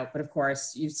takeout. But of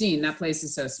course, you've seen that place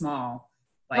is so small.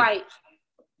 Like,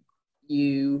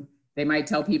 they might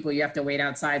tell people you have to wait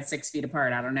outside 6 feet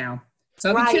apart. I don't know.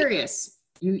 So I'll be curious.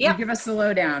 You give us the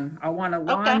lowdown. I want a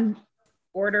Law and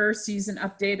Order season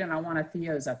update, and I want a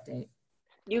Theo's update.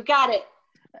 You got it.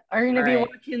 Are you gonna be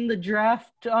watching the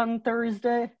draft on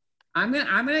Thursday? I'm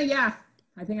gonna. Yeah,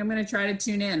 I think I'm gonna try to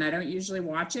tune in. I don't usually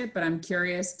watch it, but I'm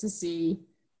curious to see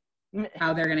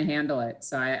how they're going to handle it.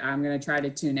 So I'm going to try to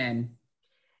tune in.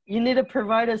 You need to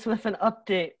provide us with an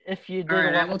update if you do. All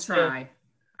right, I will try.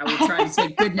 I will try to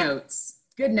take good notes.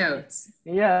 Good notes.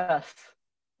 Yes.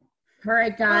 All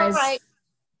right, guys. All right.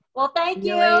 Well, thank you. See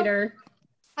you later.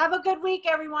 Have a good week,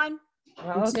 everyone.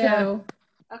 You too.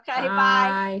 Okay,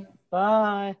 bye.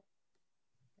 Bye.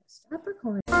 Stop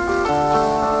recording.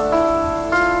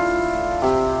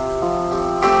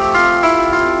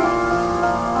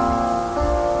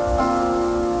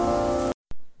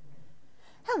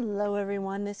 Hello,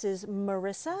 everyone. This is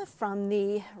Marissa from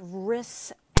the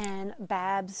Riss and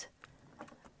Babs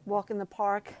Walk in the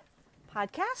Park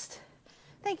podcast.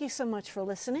 Thank you so much for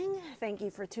listening. Thank you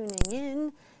for tuning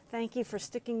in. Thank you for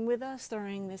sticking with us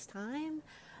during this time.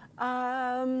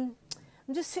 I'm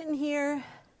just sitting here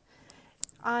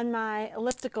on my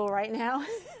elliptical right now.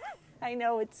 I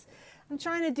know I'm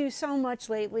trying to do so much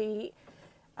lately.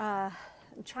 I'm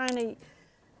trying to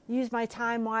use my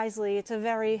time wisely. It's a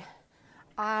very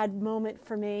odd moment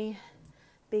for me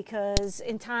because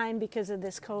of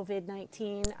this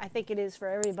COVID-19. I think it is for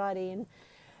everybody, and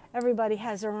everybody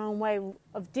has their own way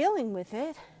of dealing with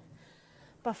it.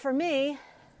 But for me,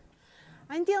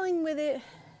 I'm dealing with it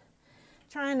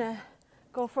trying to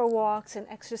go for walks and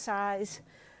exercise.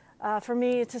 For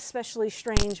me, it's especially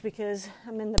strange because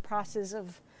I'm in the process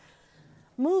of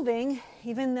moving,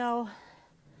 even though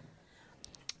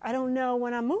I don't know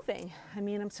when I'm moving. I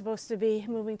mean, I'm supposed to be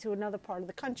moving to another part of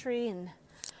the country, and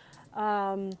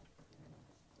I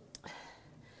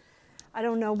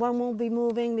don't know when we'll be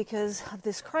moving because of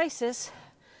this crisis.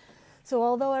 So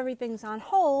although everything's on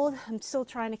hold, I'm still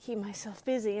trying to keep myself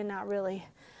busy and not really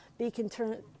be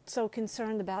so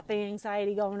concerned about the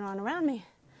anxiety going on around me.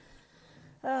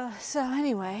 So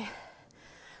anyway,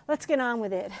 let's get on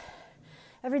with it.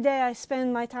 Every day I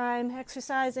spend my time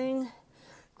exercising,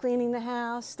 cleaning the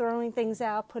house, throwing things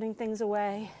out, putting things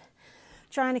away,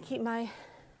 trying to keep my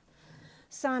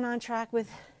son on track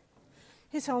with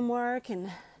his homework,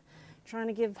 and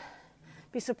trying to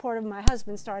be supportive of my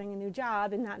husband starting a new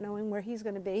job and not knowing where he's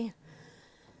going to be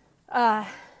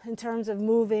in terms of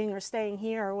moving or staying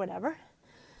here or whatever.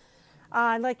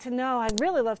 I'd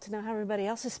really love to know how everybody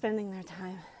else is spending their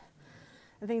time.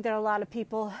 I think there are a lot of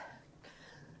people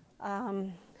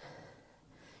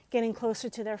getting closer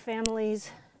to their families,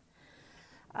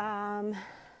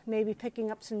 maybe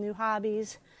picking up some new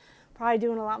hobbies, probably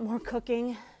doing a lot more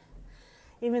cooking,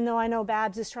 even though I know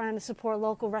Babs is trying to support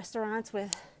local restaurants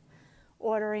with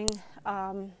ordering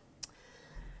from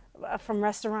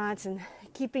restaurants and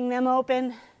keeping them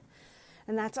open,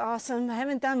 and that's awesome. I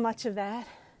haven't done much of that.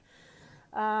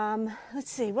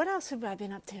 Let's see, what else have I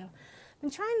been up to? I've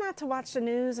been trying not to watch the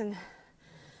news, and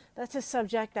that's a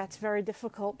subject that's very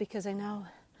difficult because I know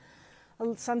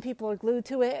some people are glued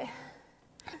to it.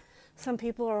 Some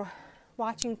people are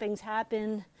watching things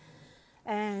happen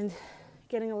and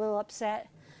getting a little upset.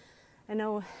 I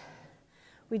know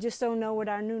we just don't know what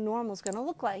our new normal is going to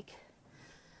look like.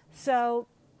 So,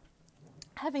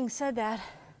 having said that,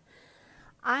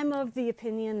 I'm of the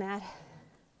opinion that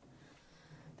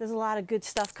there's a lot of good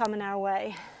stuff coming our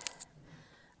way.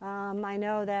 I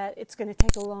know that it's going to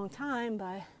take a long time,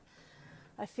 but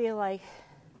I feel like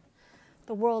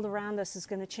the world around us is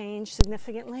going to change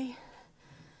significantly,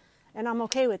 and I'm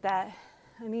okay with that.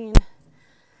 I mean,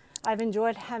 I've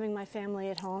enjoyed having my family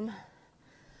at home.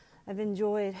 I've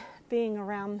enjoyed being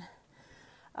around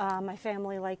my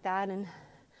family like that and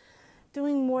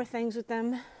doing more things with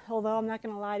them, although I'm not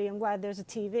going to lie to you, I'm glad there's a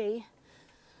TV.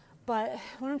 But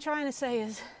what I'm trying to say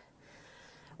is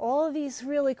all of these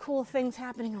really cool things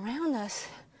happening around us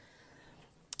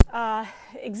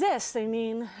exist. I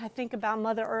mean, I think about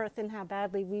Mother Earth and how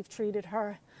badly we've treated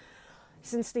her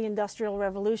since the Industrial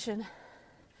Revolution.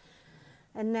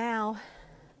 And now,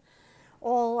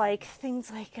 all like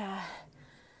things like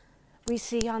we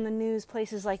see on the news,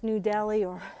 places like New Delhi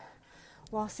or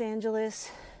Los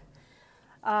Angeles,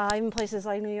 even places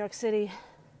like New York City,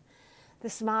 the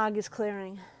smog is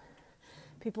clearing.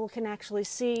 People can actually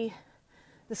see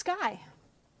the sky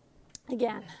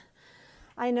again.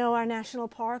 I know our national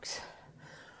parks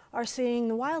are seeing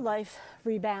the wildlife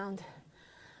rebound.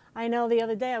 I know the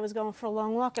other day I was going for a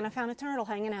long walk and I found a turtle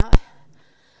hanging out.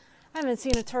 I haven't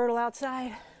seen a turtle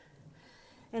outside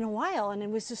in a while, and it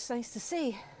was just nice to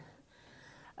see.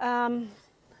 I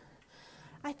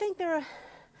think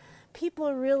people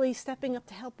are really stepping up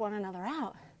to help one another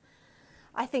out.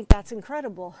 I think that's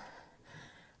incredible.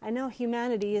 I know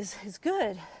humanity is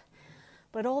good,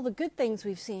 but all the good things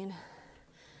we've seen,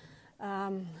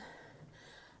 I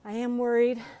am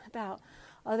worried about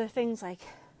other things like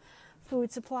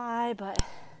food supply,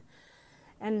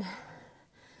 and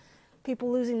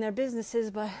people losing their businesses,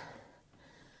 but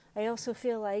I also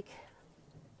feel like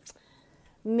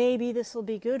maybe this will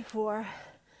be good for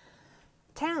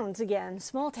towns again,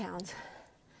 small towns.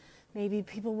 Maybe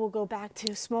people will go back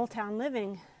to small town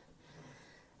living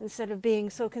instead of being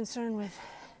so concerned with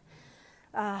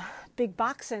big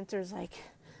box centers like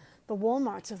the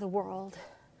Walmarts of the world.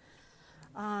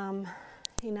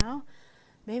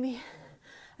 Maybe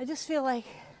I just feel like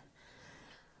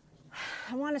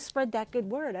I want to spread that good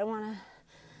word. I want to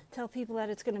tell people that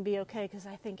it's going to be okay, because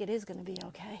I think it is going to be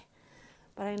okay.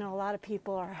 But I know a lot of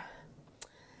people are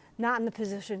not in the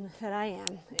position that I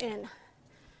am in,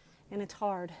 and it's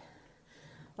hard.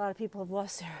 A lot of people have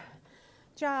lost their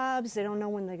jobs. They don't know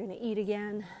when they're going to eat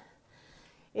again.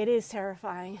 It is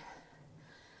terrifying.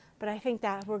 But I think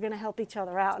that we're going to help each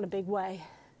other out in a big way.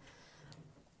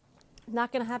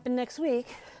 Not going to happen next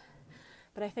week,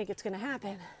 but I think it's going to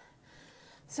happen.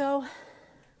 So,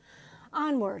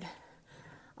 onward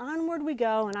we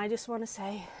go, and I just want to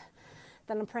say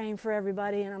that I'm praying for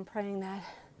everybody, and I'm praying that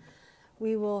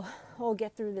we will all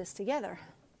get through this together.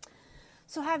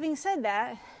 So having said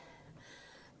that,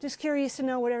 just curious to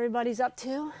know what everybody's up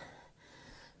to.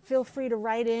 Feel free to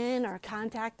write in or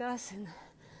contact us and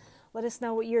let us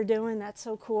know what you're doing. That's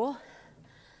so cool.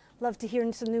 Love to hear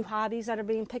some new hobbies that are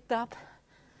being picked up.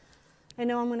 I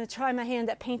know I'm going to try my hand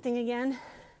at painting again.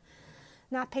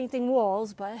 Not painting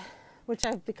walls, but which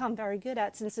I've become very good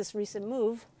at since this recent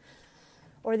move,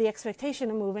 or the expectation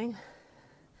of moving.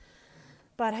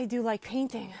 But I do like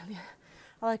painting.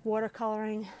 I like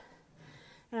watercoloring,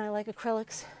 and I like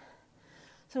acrylics.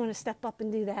 So I'm going to step up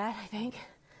and do that, I think.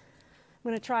 I'm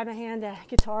going to try my hand at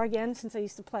guitar again, since I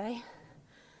used to play.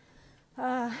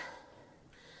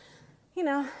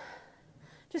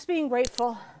 Just being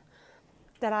grateful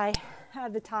that I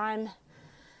have the time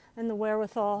and the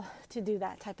wherewithal to do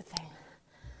that type of thing.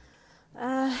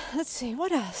 Let's see,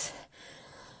 what else?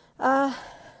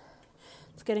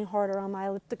 It's getting harder on my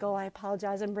elliptical. I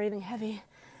apologize, I'm breathing heavy.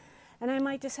 And I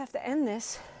might just have to end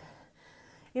this,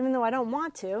 even though I don't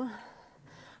want to.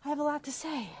 I have a lot to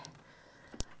say.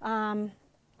 Because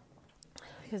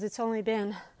it's only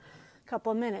been a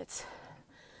couple of minutes.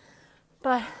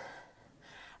 But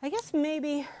I guess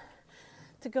maybe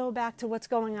to go back to what's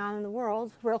going on in the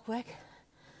world real quick,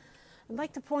 I'd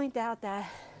like to point out that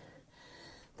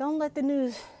don't let the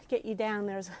news get you down.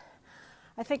 There's,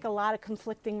 I think, a lot of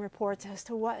conflicting reports as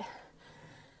to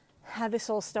how this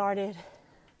all started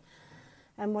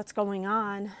and what's going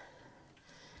on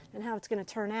and how it's going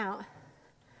to turn out.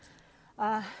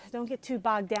 Don't get too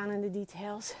bogged down in the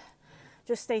details.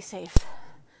 Just stay safe.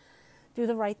 Do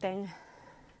the right thing.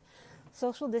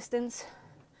 Social distance.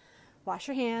 Wash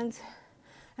your hands.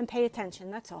 And pay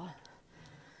attention. That's all.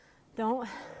 Don't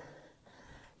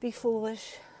be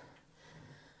foolish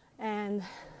and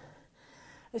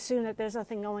assume that there's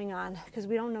nothing going on, because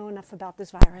we don't know enough about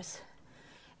this virus.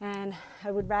 And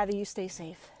I would rather you stay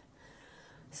safe.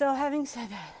 So having said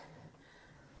that,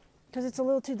 because it's a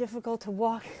little too difficult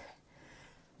to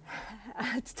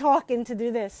talk and to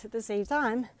do this at the same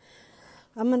time,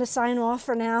 I'm going to sign off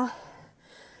for now,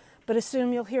 but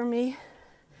assume you'll hear me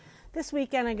this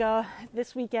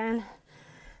weekend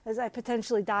as I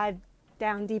potentially dive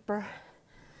down deeper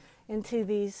into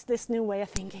this new way of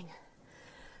thinking.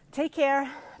 Take care,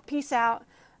 peace out,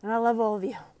 and I love all of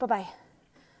you. Bye-bye.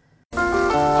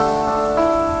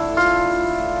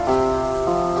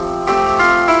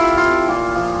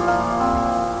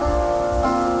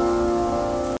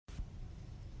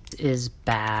 Is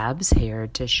Babs here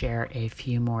to share a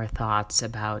few more thoughts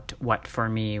about what for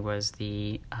me was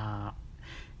the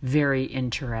very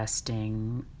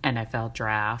interesting NFL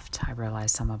draft. I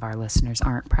realize some of our listeners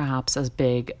aren't perhaps as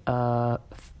big a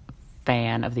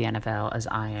fan of the NFL as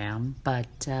I am,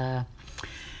 but I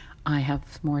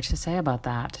have more to say about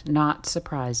that. Not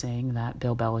surprising that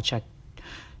Bill Belichick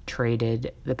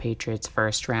traded the Patriots'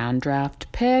 first-round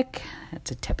draft pick. It's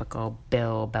a typical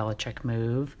Bill Belichick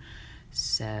move.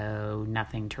 So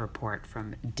nothing to report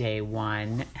from day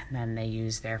one. And then they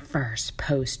used their first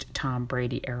post-Tom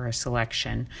Brady era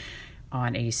selection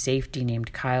on a safety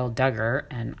named Kyle Duggar,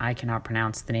 and I cannot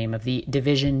pronounce the name of the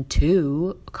Division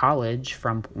II college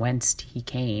from whence he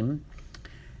came.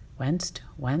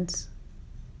 Whence?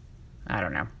 I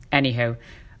don't know. Anywho,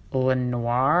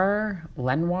 Lenoir,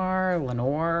 Rhyne?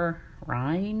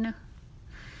 Lenoir-Rhyne.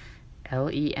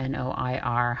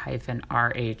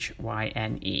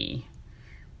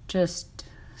 Just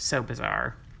so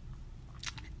bizarre.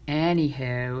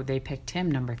 Anywho, they picked him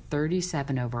number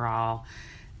 37 overall.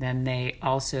 Then they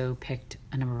also picked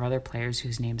a number of other players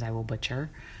whose names I will butcher.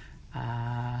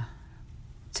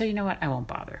 So you know what? I won't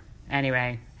bother.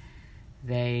 Anyway,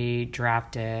 They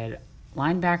drafted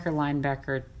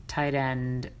linebacker, tight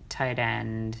end.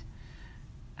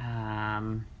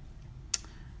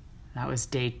 That was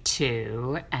day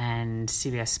 2, and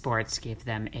CBS Sports gave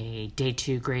them a day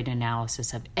 2 grade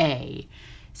analysis of A. He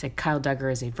said Kyle Duggar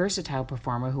is a versatile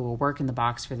performer who will work in the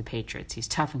box for the Patriots. He's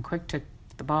tough and quick to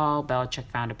the ball. Belichick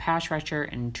found a pass rusher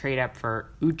and trade up for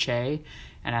Uche,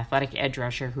 an athletic edge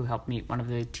rusher who helped meet one of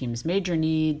the team's major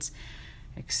needs,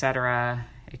 etc.,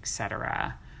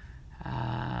 etc.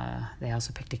 They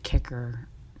also picked a kicker,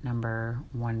 number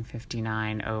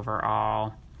 159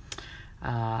 overall.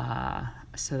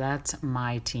 So that's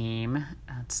my team.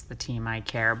 That's the team I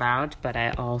care about, but I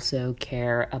also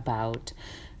care about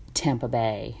Tampa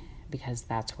Bay because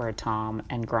that's where Tom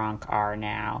and Gronk are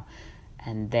now.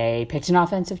 And they picked an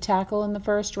offensive tackle in the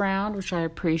first round, which I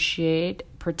appreciate.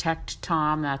 Protect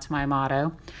Tom, that's my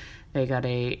motto. They got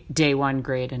a day 1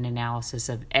 grade and analysis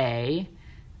of A.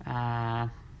 I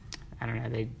don't know,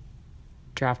 they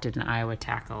drafted an Iowa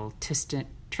tackle,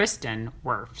 Tristan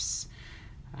Wirfs.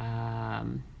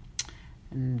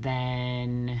 And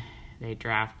then they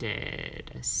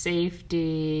drafted a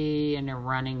safety and a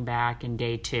running back in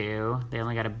day 2. They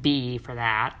only got a B for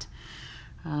that.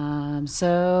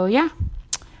 So, yeah,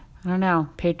 I don't know.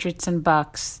 Patriots and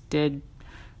Bucks did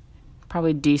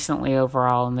probably decently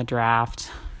overall in the draft.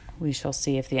 We shall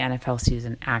see if the NFL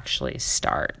season actually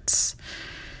starts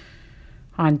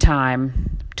on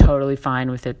time. Totally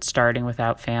fine with it starting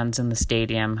without fans in the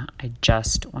stadium. I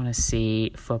just want to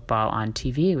see football on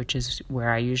TV, which is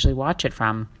where I usually watch it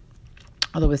from.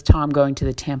 Although with Tom going to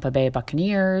the Tampa Bay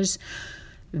Buccaneers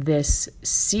this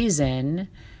season,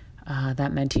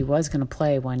 that meant he was going to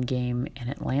play one game in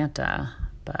Atlanta,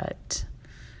 but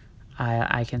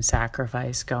I can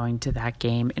sacrifice going to that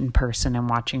game in person and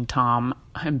watching Tom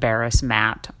embarrass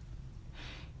Matt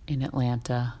in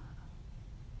Atlanta.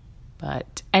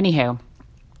 But anyhow,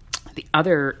 the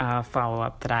other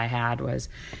follow-up that I had was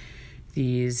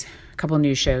these couple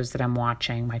new shows that I'm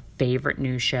watching. My favorite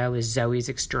new show is Zoe's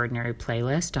Extraordinary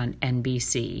Playlist on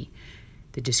NBC.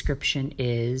 The description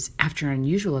is, after an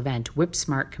unusual event,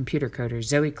 whip-smart computer coder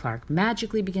Zoe Clark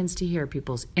magically begins to hear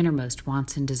people's innermost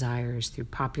wants and desires through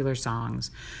popular songs.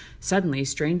 Suddenly,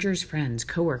 strangers, friends,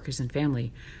 coworkers, and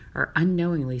family are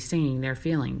unknowingly singing their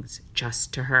feelings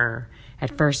just to her.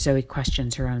 At first, Zoe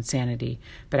questions her own sanity,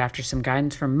 but after some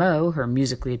guidance from Mo, her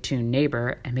musically attuned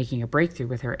neighbor, and making a breakthrough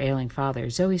with her ailing father,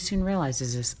 Zoe soon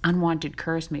realizes this unwanted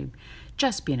curse may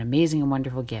just be an amazing and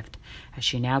wonderful gift, as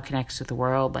she now connects with the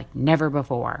world like never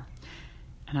before.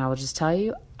 And I will just tell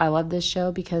you, I love this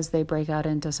show because they break out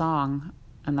into song,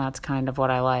 and that's kind of what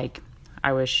I like.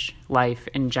 I wish life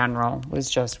in general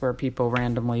was just where people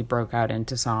randomly broke out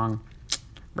into song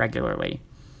regularly.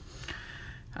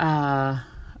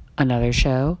 Another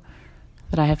show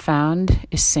that I have found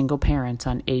is Single Parents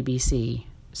on ABC.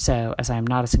 So, as I am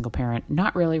not a single parent,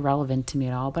 not really relevant to me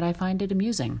at all, but I find it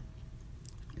amusing.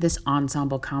 This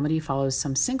ensemble comedy follows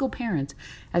some single parents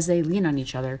as they lean on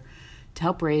each other to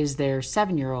help raise their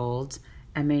 7-year-olds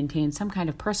and maintain some kind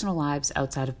of personal lives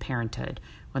outside of parenthood.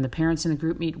 When the parents in the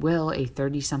group meet Will, a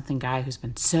 30-something guy who's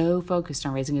been so focused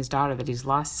on raising his daughter that he's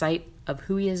lost sight of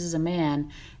who he is as a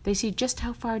man, they see just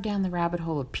how far down the rabbit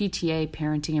hole of PTA,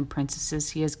 parenting, and princesses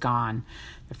he has gone.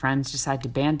 The friends decide to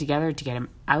band together to get him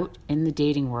out in the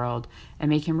dating world and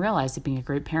make him realize that being a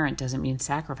great parent doesn't mean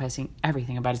sacrificing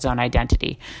everything about his own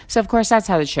identity. So, of course, that's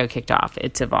how the show kicked off.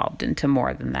 It's evolved into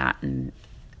more than that, and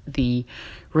the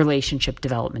relationship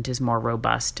development is more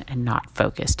robust and not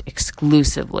focused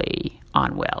exclusively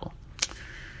on Will.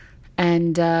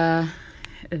 And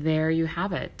there you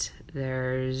have it.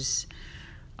 There's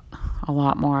a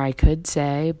lot more I could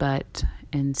say, but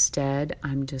instead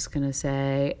I'm just going to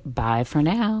say bye for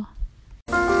now.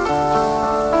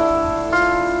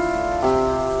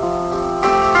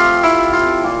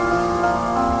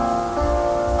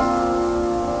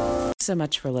 Thanks so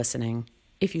much for listening.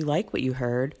 If you like what you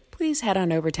heard, please head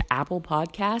on over to Apple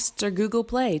Podcasts or Google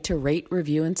Play to rate,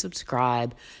 review, and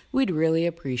subscribe. We'd really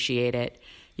appreciate it.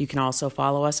 You can also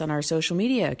follow us on our social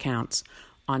media accounts.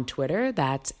 On Twitter,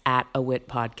 that's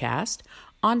 @AWitPodcast.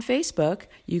 On Facebook,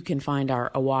 you can find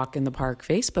our A Walk in the Park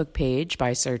Facebook page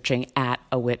by searching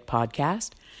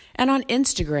 @AWitPodcast. And on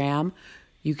Instagram,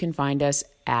 you can find us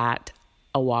at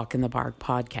A Walk in the Park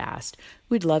Podcast.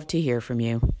 We'd love to hear from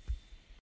you.